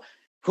 So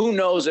who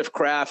knows if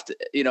Kraft,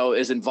 you know,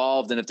 is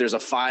involved and if there's a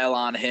file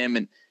on him.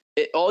 And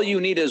all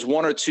you need is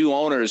one or two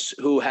owners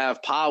who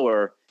have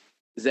power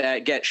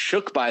that get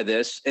shook by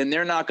this, and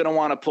they're not going to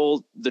want to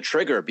pull the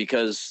trigger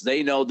because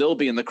they know they'll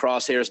be in the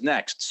crosshairs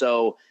next.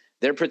 So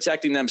they're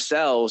protecting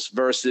themselves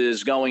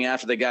versus going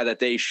after the guy that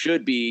they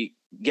should be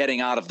getting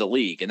out of the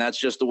league. And that's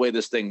just the way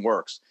this thing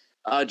works.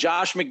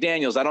 Josh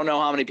McDaniels, I don't know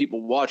how many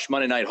people watched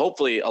Monday night.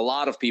 Hopefully a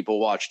lot of people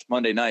watched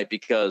Monday night,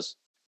 because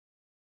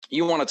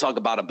you want to talk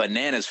about a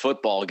bananas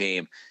football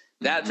game.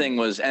 That thing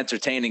was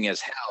entertaining as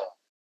hell.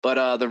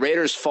 But the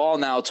Raiders fall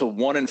now to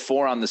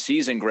 1-4 on the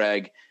season,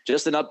 Greg.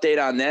 Just an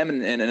update on them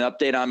and an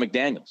update on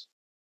McDaniels.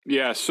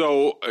 Yeah,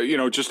 so, you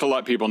know, just to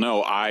let people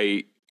know,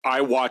 I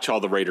watch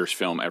all the Raiders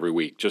film every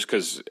week just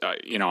because,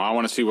 you know, I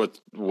want to see what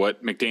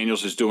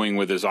McDaniels is doing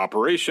with his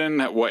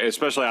operation.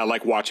 Especially I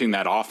like watching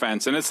that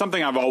offense. And it's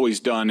something I've always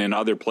done in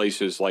other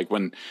places, like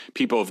when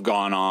people have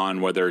gone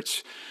on, whether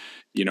it's,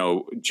 you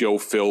know, Joe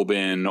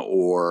Philbin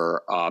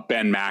or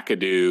Ben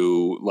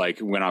McAdoo, like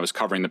when I was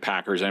covering the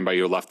Packers, anybody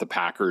who left the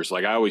Packers,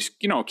 like I always,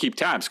 you know, keep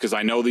tabs because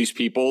I know these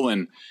people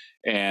and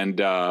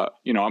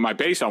you know, on my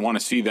base, I want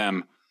to see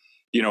them,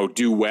 you know,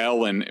 do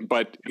well.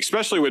 But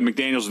especially with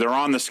McDaniels, they're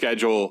on the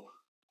schedule.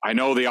 I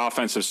know the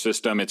offensive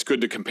system. It's good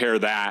to compare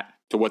that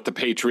to what the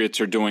Patriots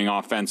are doing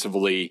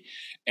offensively.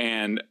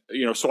 And,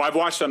 you know, so I've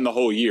watched them the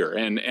whole year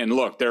and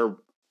look,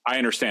 I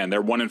understand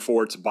they're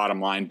 1-4. It's a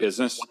bottom line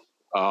business.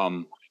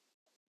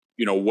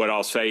 You know, what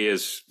I'll say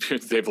is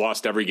they've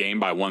lost every game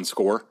by one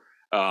score.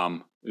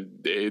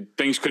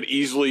 Things could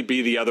easily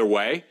be the other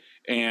way.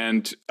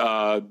 And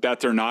that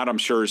they're not, I'm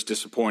sure, is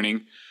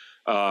disappointing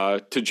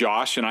to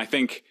Josh. And I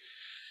think,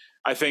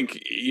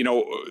 you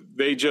know,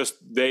 they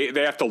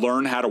have to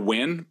learn how to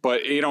win.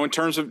 But, you know, in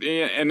terms of,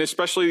 and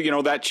especially, you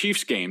know, that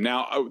Chiefs game.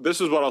 Now, this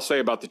is what I'll say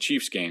about the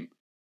Chiefs game.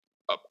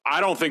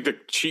 I don't think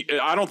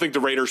the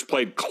Raiders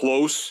played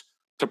close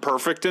to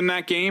perfect in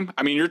that game.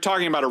 I mean, you're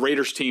talking about a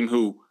Raiders team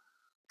who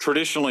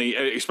traditionally,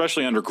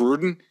 especially under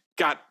Gruden,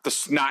 got the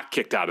snot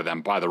kicked out of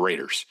them by the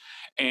Raiders.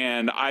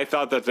 And I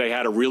thought that they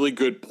had a really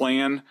good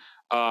plan.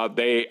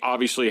 They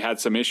obviously had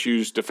some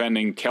issues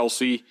defending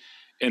Kelsey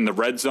in the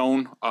red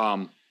zone,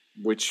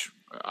 which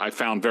I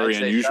found very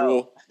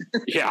unusual.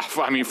 So. Yeah,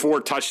 I mean,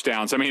 4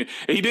 touchdowns. I mean,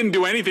 he didn't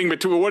do anything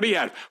but what he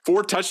had,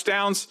 4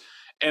 touchdowns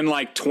and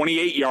like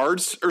 28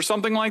 yards or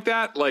something like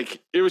that.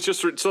 Like it was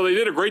just, so they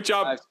did a great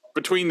job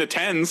between the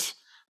 10s.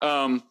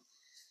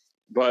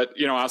 But,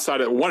 you know, outside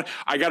of one,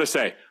 I got to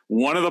say,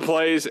 one of the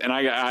plays, and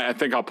I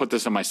think I'll put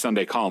this in my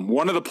Sunday column,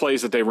 one of the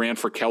plays that they ran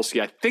for Kelsey,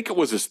 I think it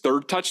was his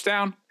 3rd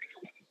touchdown.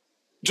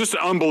 Just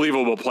an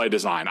unbelievable play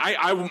design.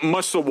 I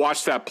must have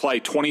watched that play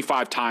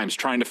 25 times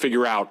trying to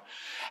figure out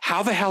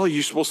how the hell are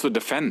you supposed to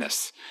defend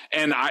this?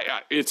 And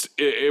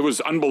it was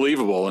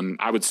unbelievable, and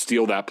I would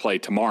steal that play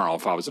tomorrow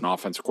if I was an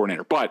offensive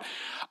coordinator. But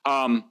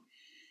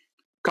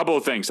couple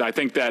of things. I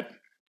think that,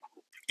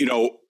 you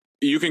know,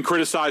 you can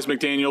criticize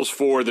McDaniels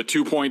for the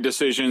 2-point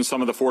decisions,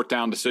 some of the 4th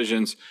down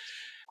decisions.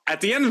 At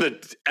the end of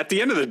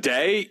the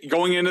day,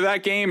 going into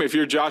that game, if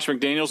you're Josh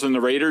McDaniels and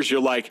the Raiders,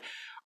 you're like,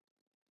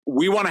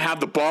 we want to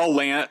have the ball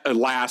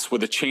last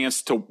with a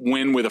chance to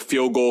win with a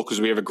field goal because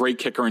we have a great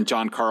kicker in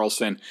John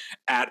Carlson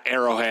at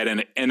Arrowhead,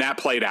 and that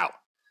played out.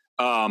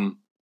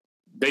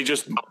 They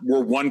just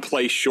were one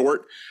play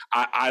short.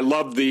 I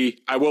love the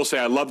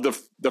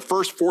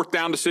first 4th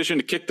down decision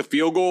to kick the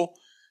field goal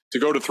to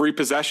go to 3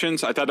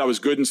 possessions. I thought that was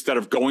good instead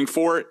of going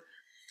for it.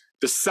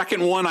 The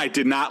second one I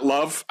did not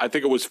love. I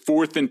think it was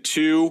 4th and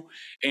 2,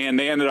 and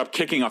they ended up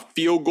kicking a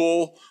field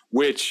goal,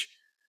 which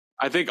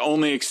I think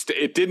only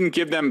it didn't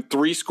give them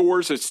 3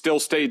 scores. It still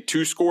stayed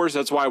 2 scores.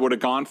 That's why I would have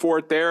gone for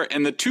it there.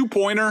 And the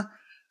 2-pointer,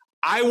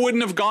 I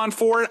wouldn't have gone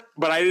for it,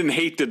 but I didn't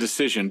hate the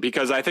decision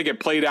because I think it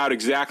played out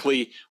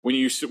exactly when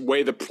you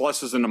weigh the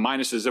pluses and the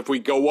minuses. If we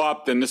go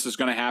up, then this is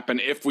going to happen.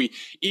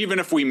 Even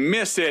if we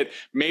miss it,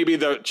 maybe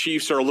the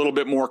Chiefs are a little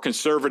bit more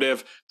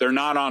conservative. They're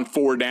not on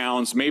 4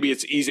 downs. Maybe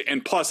it's easy.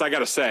 And plus, I got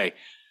to say,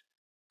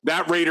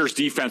 that Raiders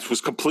defense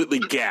was completely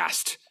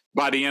gassed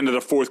by the end of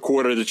the fourth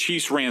quarter. The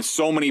Chiefs ran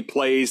so many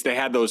plays. They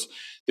had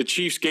the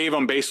Chiefs gave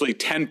them basically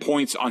 10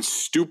 points on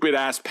stupid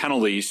ass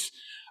penalties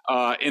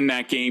in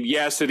that game.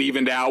 Yes, it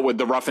evened out with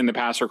the roughing the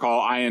passer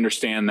call. I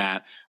understand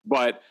that.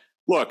 But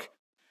look,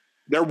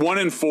 they're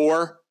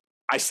 1-4.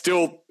 I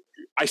still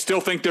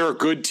think they're a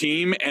good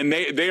team, and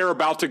they are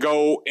about to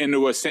go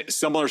into a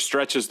similar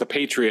stretch as the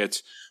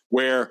Patriots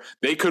where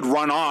they could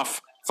run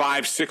off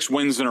 5-6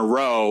 wins in a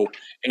row,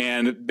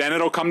 and then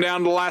it'll come down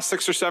to the last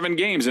 6 or 7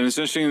 games. And it's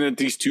interesting that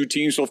these two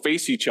teams will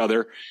face each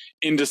other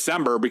in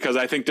December because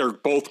I think they're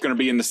both going to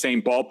be in the same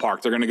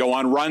ballpark. They're going to go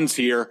on runs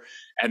here,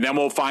 and then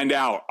we'll find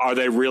out, are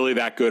they really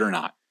that good or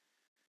not?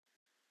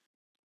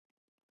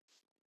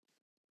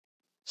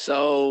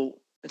 So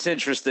it's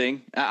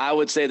interesting. I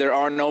would say there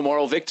are no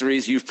moral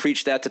victories. You've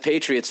preached that to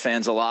Patriots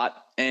fans a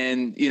lot.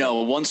 And,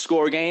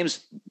 1-score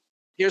games,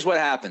 here's what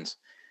happens.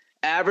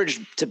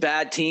 Average to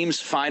bad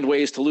teams find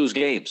ways to lose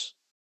games.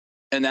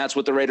 And that's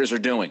what the Raiders are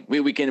doing.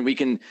 We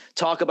can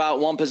talk about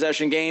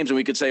 1-possession games, and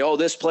we could say, oh,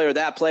 this play or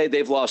that play.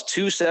 They've lost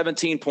 2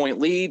 17-point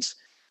leads,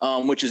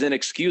 which is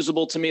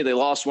inexcusable to me. They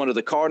lost one to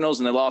the Cardinals,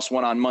 and they lost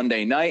one on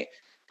Monday night.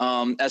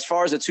 As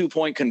far as a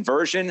 2-point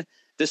conversion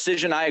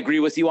decision, I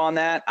agree with you on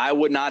that. I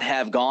would not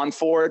have gone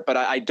for it, but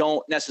I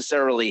don't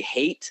necessarily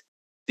hate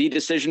the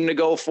decision to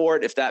go for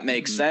it, if that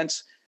makes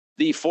sense.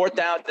 The 4th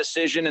down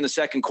decision in the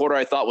second quarter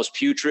I thought was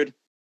putrid.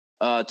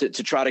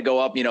 To try to go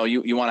up,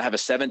 you want to have a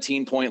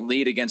 17-point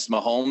lead against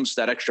Mahomes,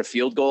 that extra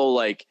field goal.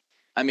 You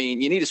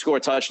need to score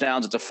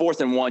touchdowns. It's a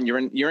 4th and 1.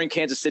 You're in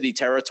Kansas City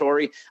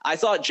territory. I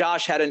thought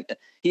Josh had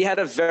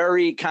a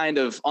very kind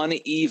of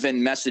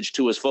uneven message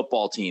to his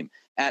football team.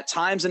 At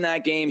times in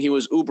that game, he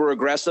was uber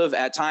aggressive.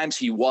 At times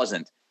he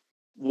wasn't.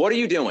 What are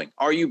you doing?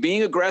 Are you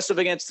being aggressive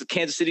against the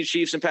Kansas City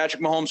Chiefs and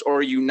Patrick Mahomes, or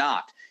are you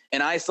not?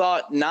 And I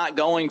thought not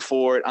going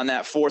for it on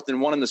that 4th and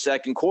 1 in the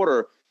second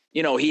quarter,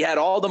 he had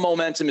all the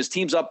momentum. His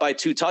team's up by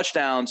 2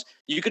 touchdowns.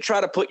 You could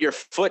try to put your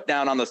foot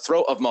down on the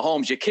throat of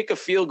Mahomes. You kick a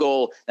field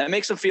goal. That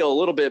makes him feel a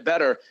little bit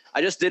better.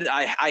 I just didn't.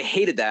 I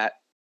hated that.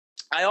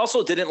 I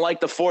also didn't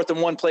like the 4th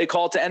and 1 play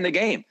call to end the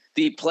game.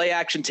 The play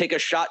action, take a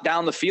shot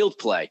down the field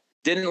play.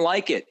 Didn't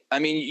like it.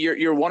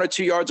 You're 1 or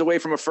 2 yards away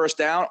from a first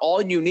down.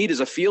 All you need is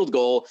a field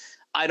goal.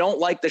 I don't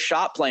like the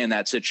shot play in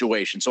that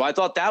situation. So I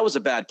thought that was a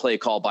bad play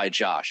call by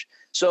Josh.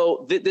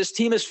 So this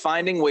team is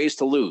finding ways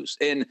to lose.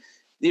 And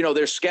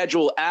their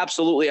schedule,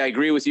 absolutely, I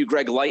agree with you,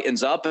 Greg,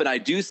 lightens up, and I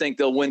do think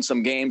they'll win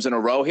some games in a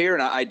row here,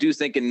 and I do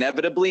think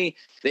inevitably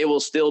they will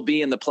still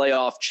be in the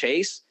playoff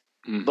chase.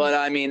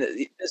 But,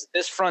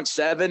 this front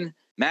 7,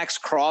 Max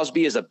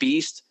Crosby is a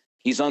beast.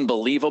 He's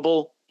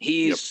unbelievable.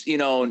 He's,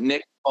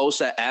 Nick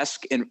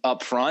Bosa-esque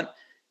up front.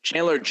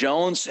 Chandler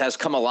Jones has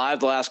come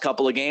alive the last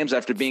couple of games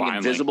after being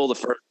invisible the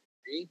first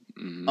 3.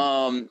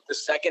 The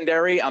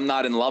secondary I'm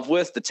not in love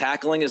with. The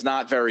tackling is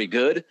not very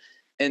good.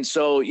 And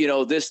so,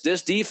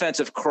 this defense,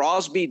 if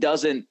Crosby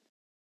doesn't,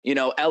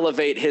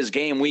 elevate his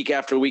game week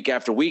after week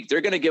after week,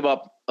 they're going to give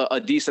up a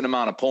decent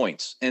amount of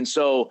points. And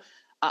so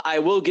I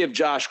will give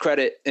Josh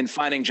credit in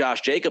finding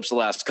Josh Jacobs the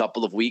last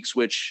couple of weeks,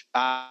 which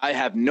I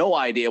have no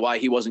idea why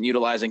he wasn't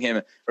utilizing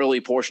him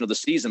early portion of the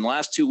season.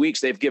 Last 2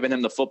 weeks, they've given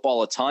him the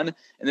football a ton,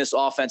 and this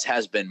offense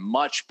has been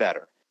much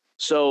better.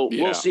 So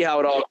we'll see how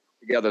it all comes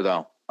together,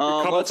 though.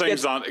 A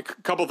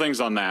couple things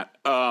on that.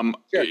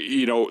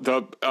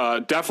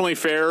 Sure. Definitely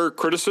fair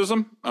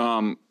criticism.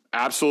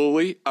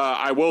 Absolutely.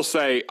 I will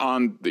say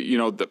on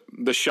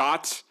the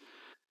shots,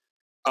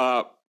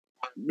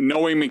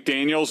 knowing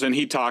McDaniels, and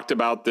he talked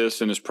about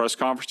this in his press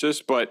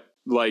conferences, but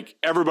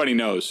everybody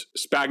knows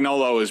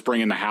Spagnuolo is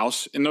bringing the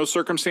house in those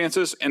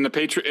circumstances. And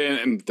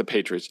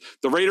the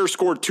Raiders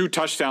scored 2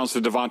 touchdowns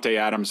to Davante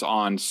Adams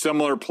on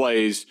similar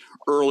plays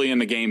early in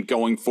the game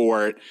going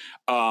for it.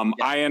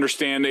 I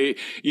understand a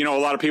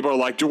lot of people are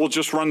like, we'll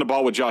just run the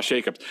ball with Josh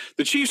Jacobs.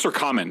 The Chiefs are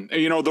coming.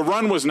 The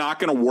run was not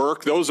going to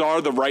work. Those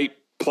are the right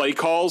play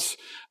calls.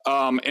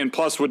 And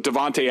plus with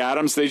Davante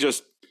Adams, they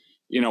just,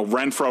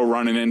 Renfro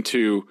running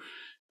into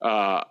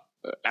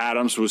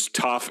Adams was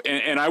tough.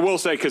 And I will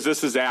say, because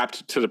this is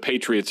apt to the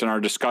Patriots in our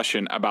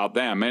discussion about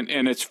them,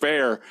 and it's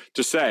fair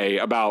to say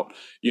about,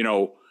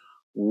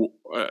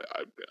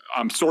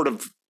 I'm sort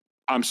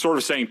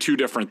of saying 2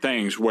 different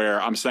things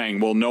where I'm saying,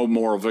 well, no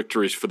moral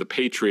victories for the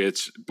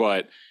Patriots,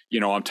 but,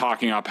 I'm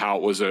talking up how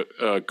it was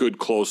a good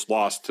close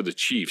loss to the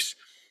Chiefs.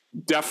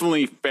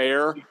 Definitely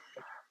fair.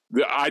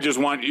 I just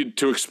want you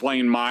to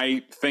explain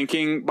my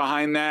thinking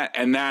behind that.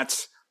 And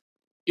that's,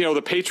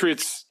 the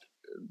Patriots,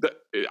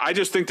 I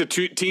just think the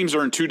 2 teams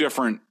are in 2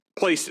 different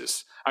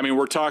places.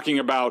 We're talking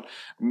about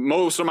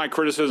most of my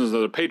criticisms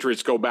of the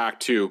Patriots go back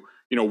to,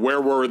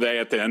 where were they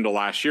at the end of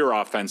last year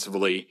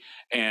offensively?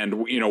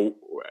 And,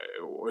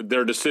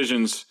 their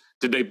decisions,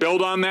 did they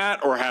build on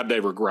that or have they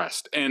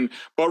regressed?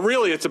 But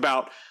really it's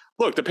about,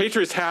 look, the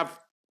Patriots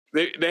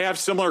they have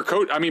similar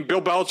coach. I mean,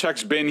 Bill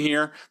Belichick's been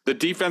here. The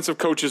defensive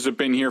coaches have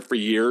been here for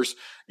years.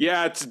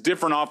 Yeah, it's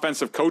different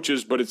offensive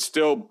coaches, but it's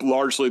still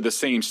largely the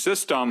same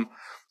system.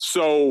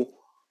 So,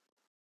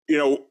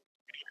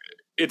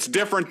 it's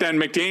different than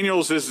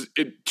McDaniels is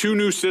two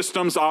new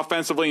systems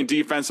offensively and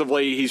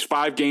defensively. He's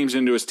 5 games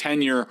into his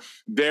tenure.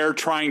 They're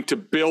trying to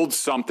build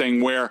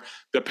something where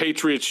the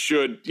Patriots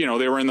should, they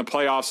were in the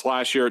playoffs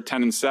last year at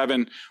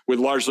 10-7 with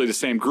largely the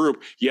same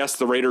group. Yes,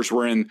 the Raiders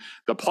were in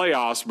the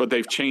playoffs, but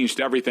they've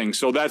changed everything.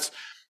 So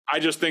I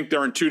just think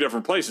they're in two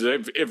different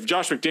places. If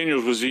Josh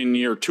McDaniels was in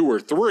year 2 or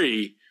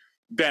 3,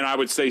 then I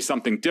would say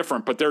something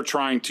different, but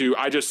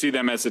I just see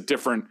them as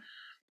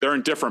they're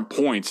in different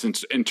points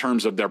in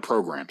terms of their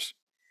programs.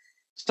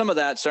 Some of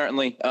that,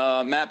 certainly.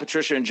 Matt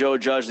Patricia and Joe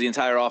Judge, the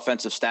entire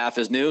offensive staff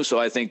is new, so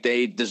I think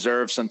they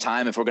deserve some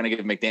time if we're going to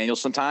give McDaniels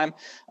some time,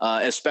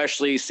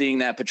 especially seeing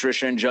that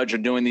Patricia and Judge are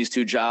doing these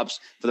 2 jobs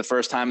for the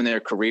first time in their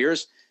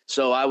careers.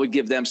 So I would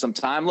give them some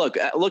time. Look,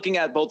 looking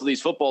at both of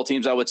these football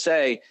teams, I would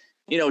say,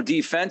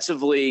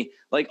 defensively,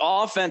 like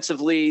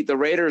offensively, the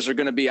Raiders are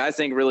going to be, I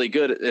think, really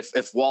good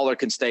if Waller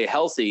can stay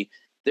healthy.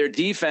 Their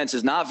defense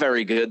is not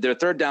very good. Their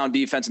third down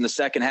defense in the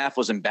second half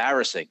was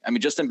embarrassing. I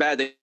mean, just in bad.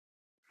 They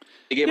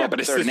gave up a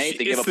 3rd and 8.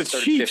 They gave up a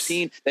 3rd and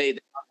 15. I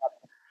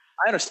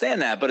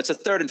understand that, but it's a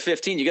 3rd and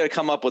 15. You got to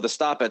come up with a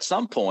stop at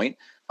some point.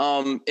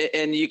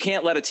 And you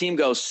can't let a team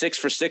go 6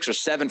 for 6 or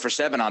 7 for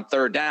 7 on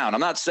 3rd down. I'm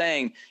not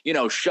saying,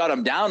 shut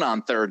them down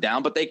on 3rd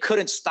down, but they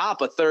couldn't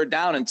stop a 3rd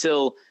down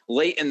until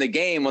late in the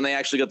game when they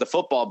actually got the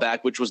football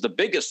back, which was the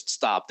biggest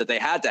stop that they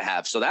had to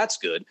have. So that's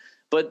good.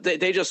 But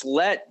they just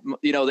let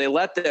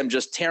them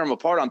just tear them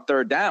apart on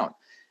 3rd down.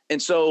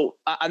 And so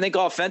I think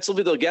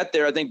offensively they'll get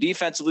there. I think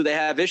defensively they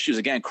have issues.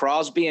 Again,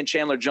 Crosby and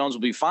Chandler Jones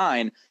will be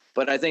fine,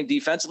 but I think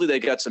defensively they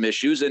got some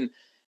issues. And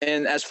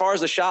as far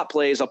as the shot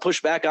plays, I'll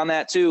push back on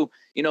that too.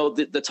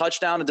 The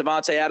touchdown to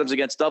Devontae Adams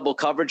against double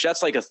coverage,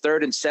 that's like a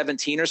 3rd and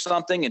 17 or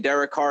something. And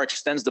Derek Carr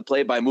extends the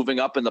play by moving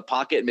up in the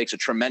pocket and makes a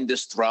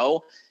tremendous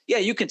throw. Yeah,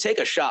 you can take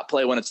a shot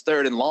play when it's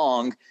 3rd and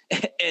long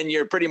and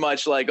you're pretty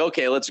much like,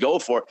 okay, let's go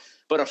for it.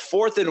 But a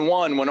 4th and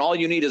 1, when all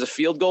you need is a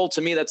field goal,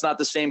 to me, that's not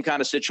the same kind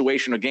of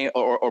situation or game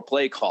or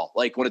play call.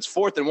 Like when it's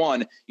 4th and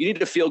 1, you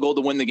need a field goal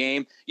to win the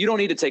game. You don't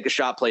need to take a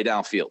shot play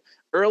downfield.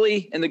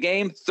 Early in the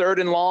game,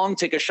 3rd and long,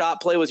 take a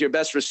shot play with your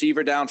best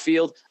receiver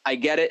downfield. I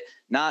get it.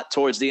 Not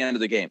towards the end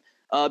of the game.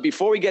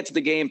 Before we get to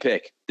the game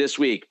pick this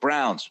week,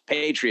 Browns,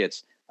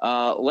 Patriots,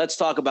 let's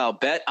talk about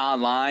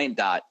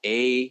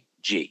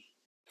betonline.ag.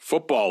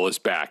 Football is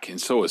back,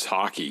 and so is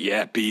hockey.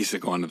 Yeah, Bees are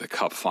going to the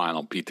Cup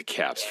final, beat the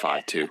Caps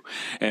 5-2.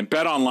 And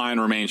BetOnline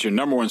remains your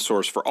number one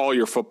source for all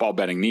your football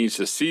betting needs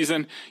this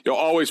season. You'll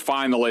always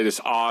find the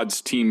latest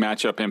odds, team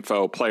matchup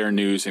info, player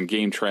news, and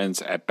game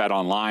trends at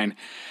BetOnline.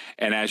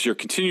 And as your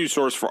continued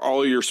source for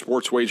all your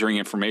sports wagering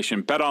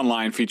information,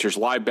 BetOnline features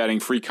live betting,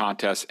 free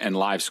contests, and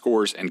live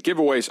scores and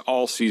giveaways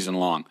all season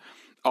long.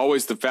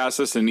 Always the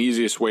fastest and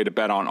easiest way to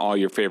bet on all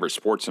your favorite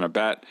sports and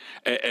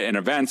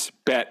events.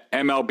 Bet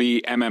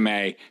MLB,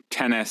 MMA,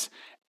 tennis,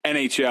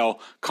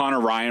 NHL.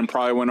 Connor Ryan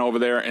probably went over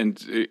there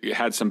and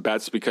had some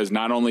bets because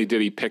not only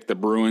did he pick the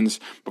Bruins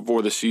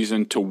before the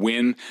season to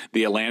win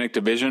the Atlantic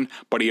Division,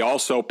 but he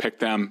also picked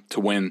them to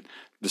win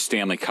the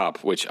Stanley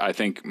Cup, which I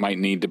think might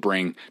need to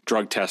bring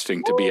drug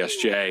testing to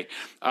BSJ.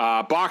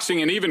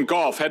 Boxing and even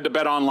golf. Head to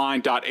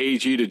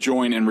betonline.ag to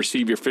join and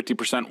receive your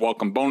 50%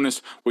 welcome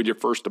bonus with your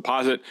first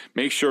deposit.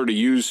 Make sure to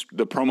use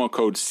the promo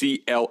code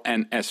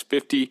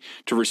CLNS50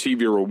 to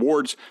receive your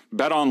rewards.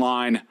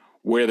 BetOnline,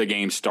 where the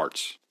game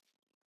starts.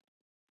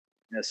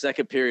 The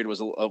second period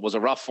was a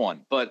rough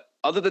one, but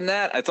other than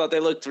that, I thought they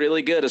looked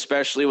really good,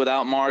 especially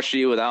without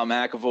Marshy, without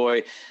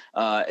McAvoy.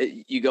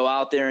 You go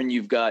out there and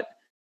you've got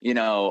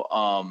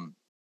the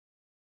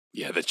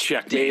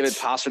check. David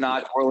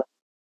Pasternak,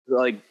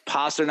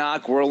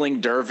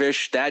 whirling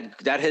Dervish.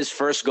 That his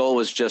first goal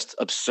was just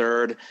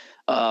absurd.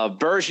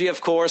 Bergie,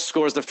 of course,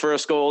 scores the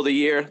first goal of the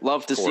year.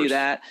 Love to see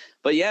that.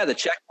 But yeah, the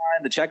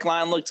check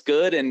line looked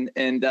good, and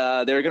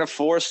they're going to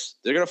force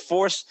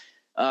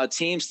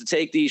teams to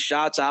take these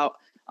shots out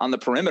on the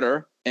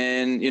perimeter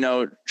and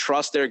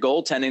trust their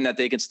goaltending that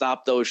they can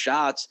stop those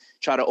shots.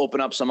 Try to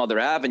open up some other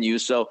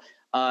avenues. So.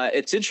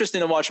 It's interesting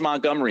to watch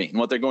Montgomery and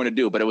what they're going to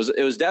do, but it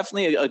was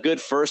definitely a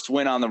good first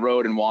win on the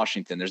road in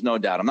Washington. There's no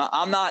doubt.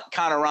 I'm not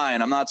Connor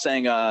Ryan. I'm not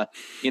saying,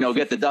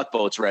 get the duck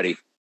boats ready,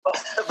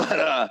 but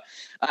I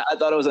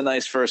thought it was a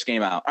nice first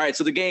game out. All right.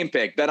 So the game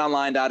pick,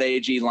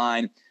 betonline.ag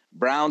line,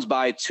 Browns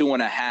by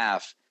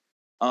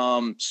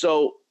 2.5.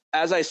 So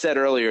as I said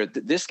earlier,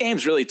 this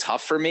game's really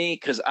tough for me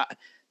because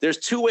there's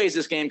 2 ways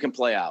this game can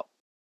play out.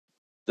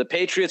 The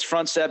Patriots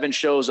front seven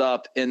shows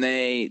up and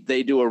they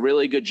do a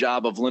really good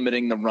job of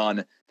limiting the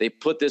run. They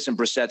put this in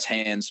Brissett's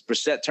hands.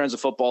 Brissett turns the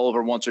football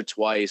over once or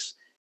twice.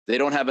 They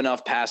don't have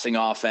enough passing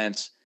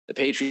offense. The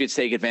Patriots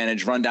take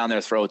advantage, run down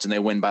their throats, and they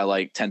win by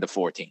like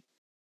 10-14.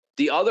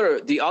 The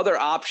other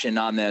option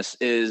on this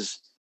is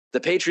the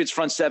Patriots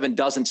front seven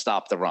doesn't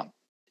stop the run,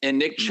 and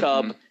Nick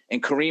Chubb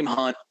and Kareem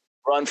Hunt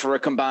run for a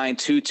combined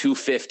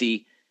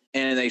 250,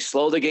 and they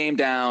slow the game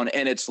down,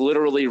 and it's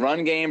literally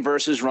run game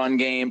versus run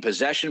game,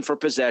 possession for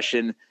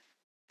possession,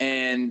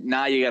 and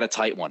now you got a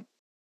tight one.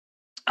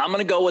 I'm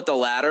going to go with the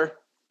latter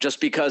just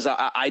because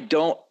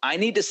I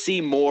need to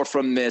see more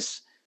from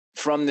this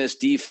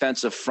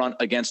defensive front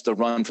against the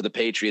run for the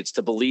Patriots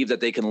to believe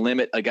that they can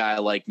limit a guy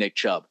like Nick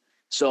Chubb.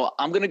 So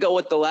I'm going to go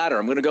with the latter.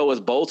 I'm going to go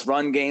with both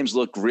run games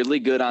look really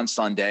good on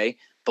Sunday.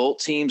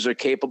 Both teams are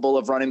capable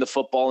of running the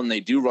football, and they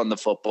do run the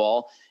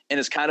football. And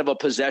it's kind of a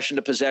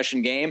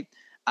possession-to-possession game.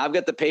 I've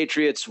got the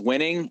Patriots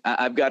winning.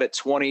 I've got it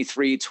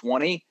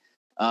 23-20.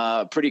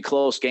 Pretty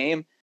close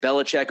game.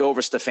 Belichick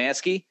over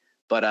Stefanski.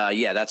 But,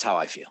 yeah, that's how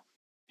I feel.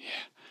 Yeah,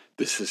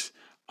 this is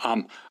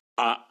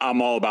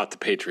I'm all about the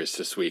Patriots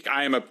this week.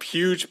 I am a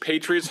huge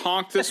Patriots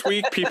honk this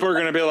week. People are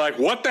going to be like,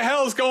 what the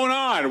hell is going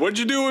on? What'd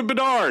you do with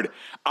Bedard?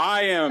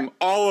 I am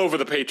all over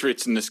the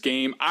Patriots in this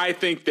game. I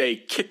think they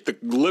kick the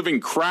living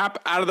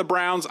crap out of the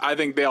Browns. I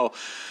think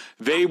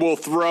they will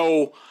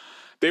throw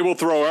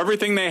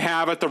everything they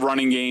have at the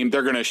running game.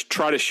 They're going to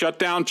try to shut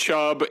down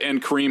Chubb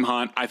and Kareem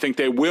Hunt. I think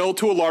they will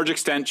to a large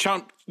extent.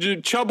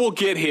 Chubb will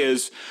get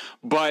his,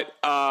 but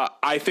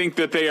I think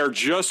that they are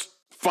just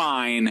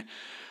fine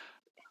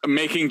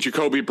making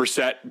Jacoby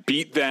Brissett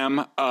beat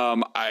them.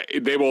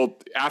 They will,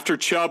 after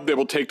Chubb, they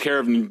will take care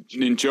of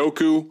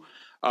Njoku.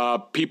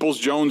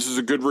 Peoples-Jones is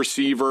a good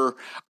receiver.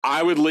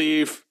 I would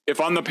leave,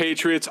 if I'm the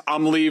Patriots,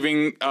 I'm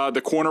leaving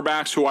the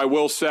cornerbacks, who I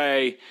will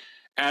say,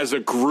 as a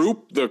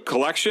group, the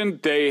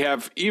collection, they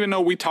have, even though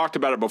we talked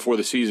about it before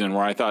the season,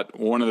 where I thought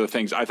one of the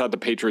things, I thought the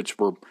Patriots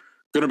were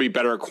going to be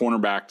better at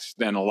cornerbacks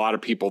than a lot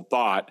of people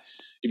thought,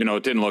 even though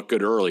it didn't look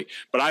good early.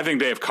 But I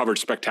think they have covered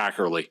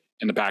spectacularly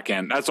in the back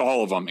end. That's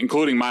all of them,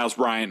 including Miles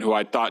Bryant, who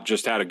I thought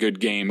just had a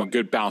good game, a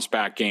good bounce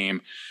back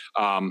game.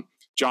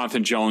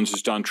 Jonathan Jones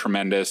has done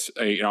tremendous.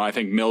 I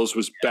think Mills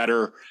was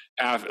better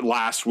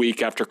last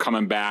week after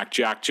coming back.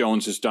 Jack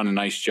Jones has done a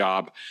nice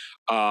job.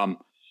 I'm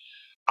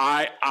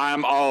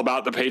all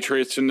about the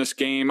Patriots in this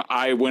game.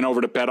 I went over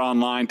to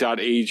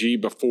betonline.ag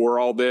before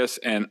all this,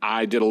 and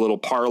I did a little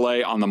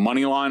parlay on the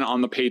money line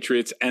on the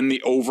Patriots and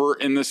the over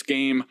in this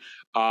game.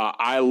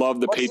 I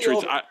love the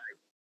Patriots.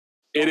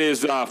 It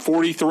is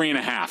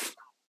 43.5.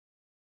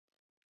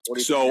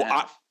 So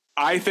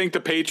I think the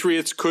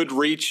Patriots could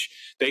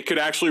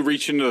actually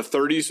reach into the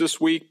 30s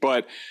this week,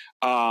 but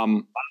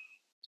I'm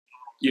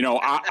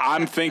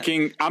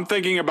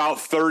thinking about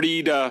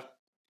 30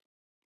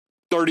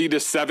 to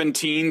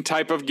 17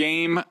 type of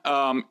game.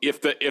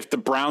 If the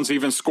Browns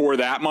even score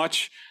that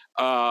much.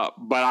 But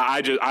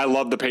I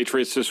love the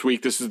Patriots this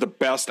week. This is the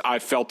best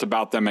I've felt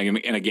about them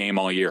in a game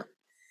all year.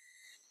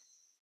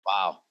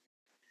 Wow.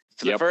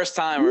 For the first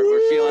time,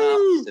 we're feeling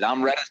opposite.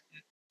 I'm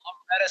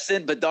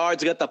reticent.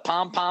 Bedard's got the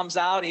pom-poms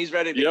out. He's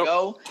ready to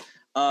go.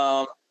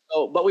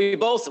 But we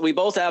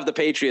both have the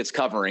Patriots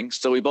covering.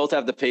 So we both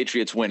have the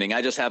Patriots winning.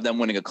 I just have them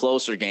winning a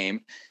closer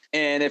game.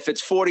 And if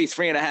it's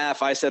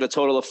 43.5, I said a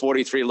total of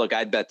 43. Look,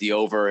 I'd bet the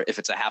over. If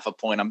it's a half a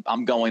point,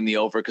 I'm going the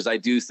over, because I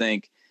do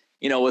think,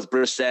 with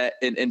Brissett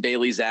and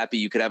Bailey Zappi,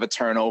 you could have a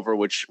turnover,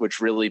 which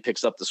really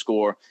picks up the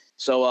score.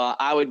 So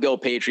I would go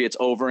Patriots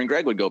over, and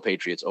Greg would go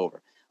Patriots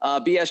over.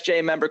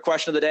 BSJ member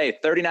question of the day,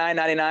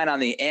 $39.99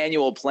 on the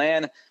annual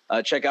plan.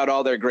 Check out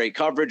all their great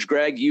coverage.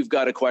 Greg, you've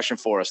got a question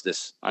for us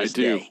this day.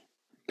 Do.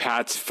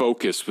 Pat's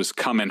Focus was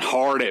coming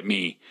hard at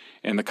me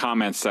in the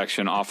comments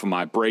section off of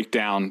my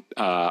breakdown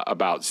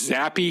about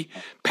Zappi.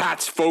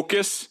 Pat's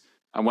Focus,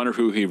 I wonder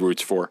who he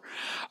roots for,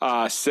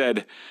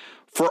 said,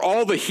 for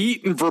all the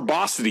heat and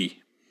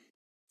verbosity.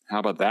 How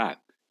about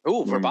that?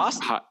 Oh,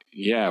 verbosity.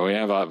 Yeah, we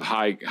have a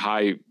high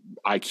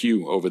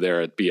IQ over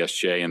there at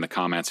BSJ in the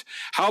comments.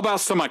 How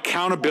about some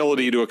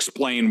accountability to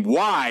explain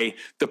why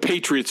the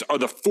Patriots are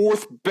the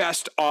fourth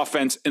best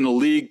offense in the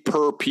league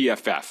per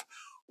PFF?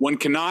 One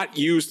cannot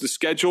use the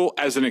schedule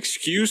as an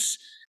excuse,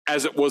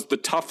 as it was the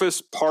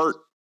toughest part,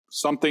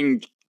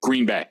 something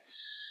Green Bay.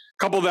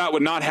 Couple that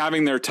with not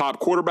having their top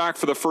quarterback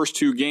for the first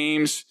two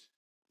games,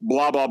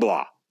 blah, blah,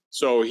 blah.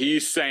 So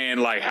he's saying,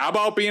 how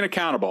about being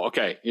accountable?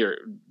 Okay, here,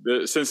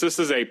 since this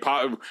is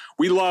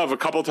we love a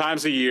couple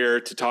times a year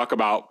to talk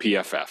about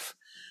PFF.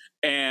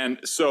 And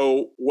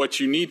so what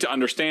you need to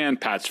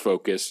understand, Pat's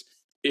Focus,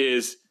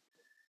 is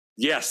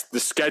yes, the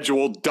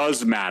schedule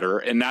does matter.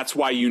 And that's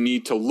why you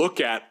need to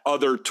look at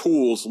other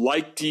tools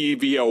like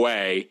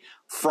DVOA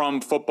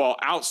from Football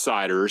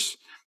Outsiders,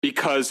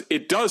 because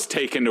it does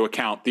take into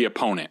account the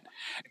opponent.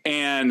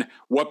 And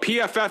what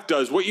PFF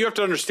does, what you have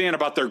to understand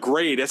about their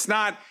grade, it's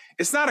not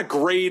a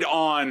grade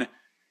on,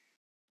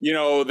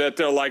 that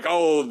they're like,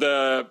 oh,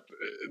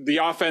 the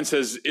offense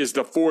is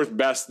the fourth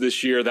best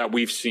this year that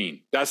we've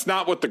seen. That's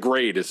not what the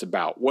grade is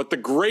about. What the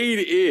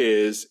grade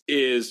is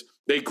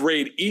they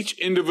grade each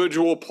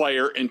individual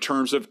player in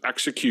terms of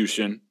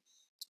execution,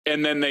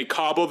 and then they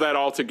cobble that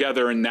all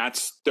together, and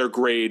that's their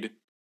grade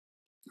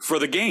for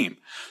the game.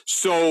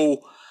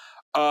 So,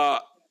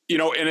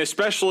 and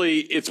especially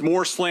it's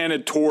more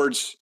slanted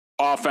towards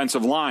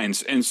offensive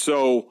lines. And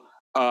so,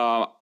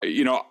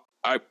 you know,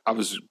 I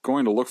was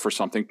going to look for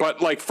something,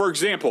 but like, for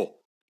example,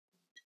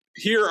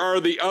 here are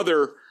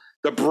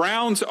the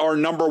Browns are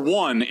number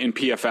 1 in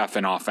PFF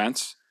in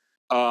offense.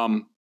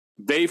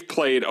 They've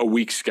played a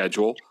weak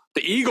schedule.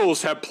 The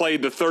Eagles have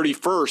played the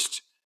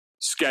 31st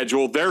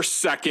schedule. They're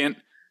second.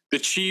 The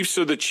Chiefs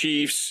are the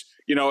Chiefs,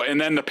 you know, and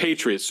then the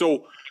Patriots.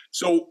 So,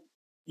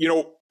 you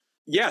know,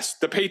 yes,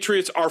 the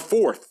Patriots are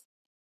 4th.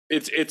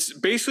 It's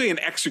basically an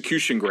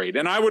execution grade.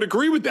 And I would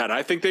agree with that.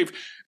 I think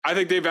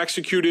they've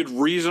executed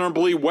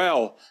reasonably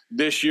well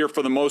this year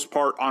for the most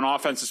part on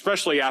offense,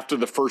 especially after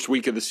the first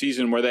week of the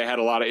season where they had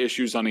a lot of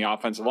issues on the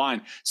offensive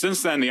line.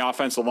 Since then, the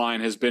offensive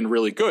line has been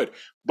really good.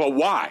 But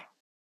why?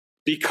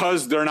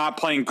 Because they're not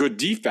playing good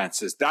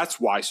defenses. That's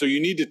why. So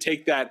you need to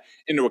take that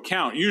into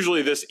account.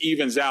 Usually this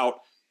evens out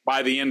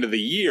by the end of the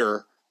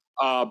year.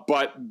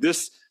 But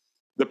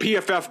the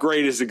PFF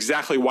grade is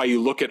exactly why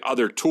you look at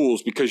other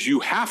tools, because you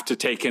have to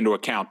take into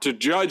account to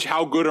judge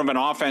how good of an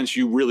offense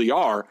you really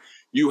are.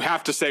 You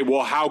have to say,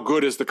 well, how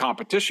good is the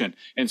competition?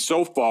 And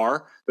so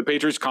far, the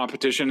Patriots'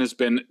 competition has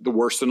been the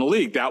worst in the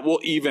league. That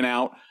will even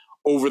out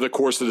over the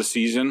course of the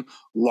season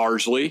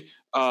largely.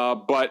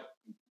 But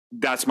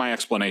that's my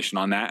explanation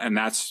on that. And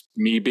that's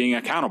me being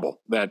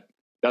accountable.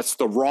 That's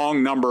the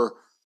wrong number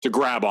to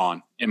grab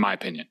on, in my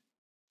opinion.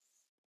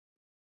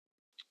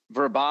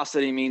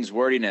 Verbosity means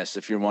wordiness,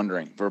 if you're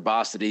wondering.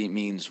 Verbosity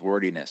means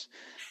wordiness.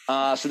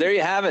 So there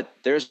you have it.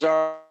 There's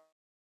our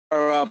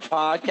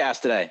podcast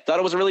today. Thought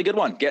it was a really good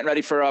one. Getting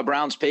ready for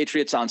Browns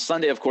Patriots on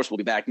Sunday. Of course, we'll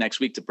be back next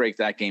week to break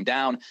that game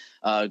down.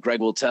 Greg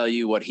will tell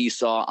you what he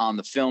saw on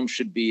the film.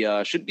 Should be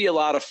a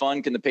lot of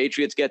fun. Can the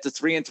Patriots get to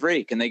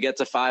 3-3? Can they get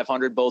to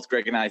 500? Both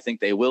Greg and I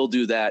think they will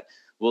do that.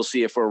 We'll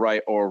see if we're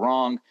right or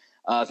wrong.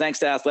 Thanks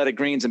to Athletic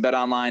Greens and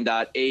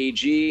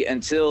BetOnline.ag.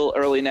 Until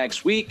early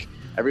next week,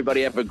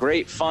 everybody have a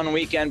great, fun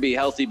weekend. Be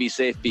healthy, be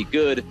safe, be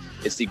good.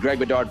 It's the Greg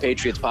Bedard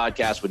Patriots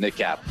podcast with Nick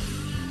Cap.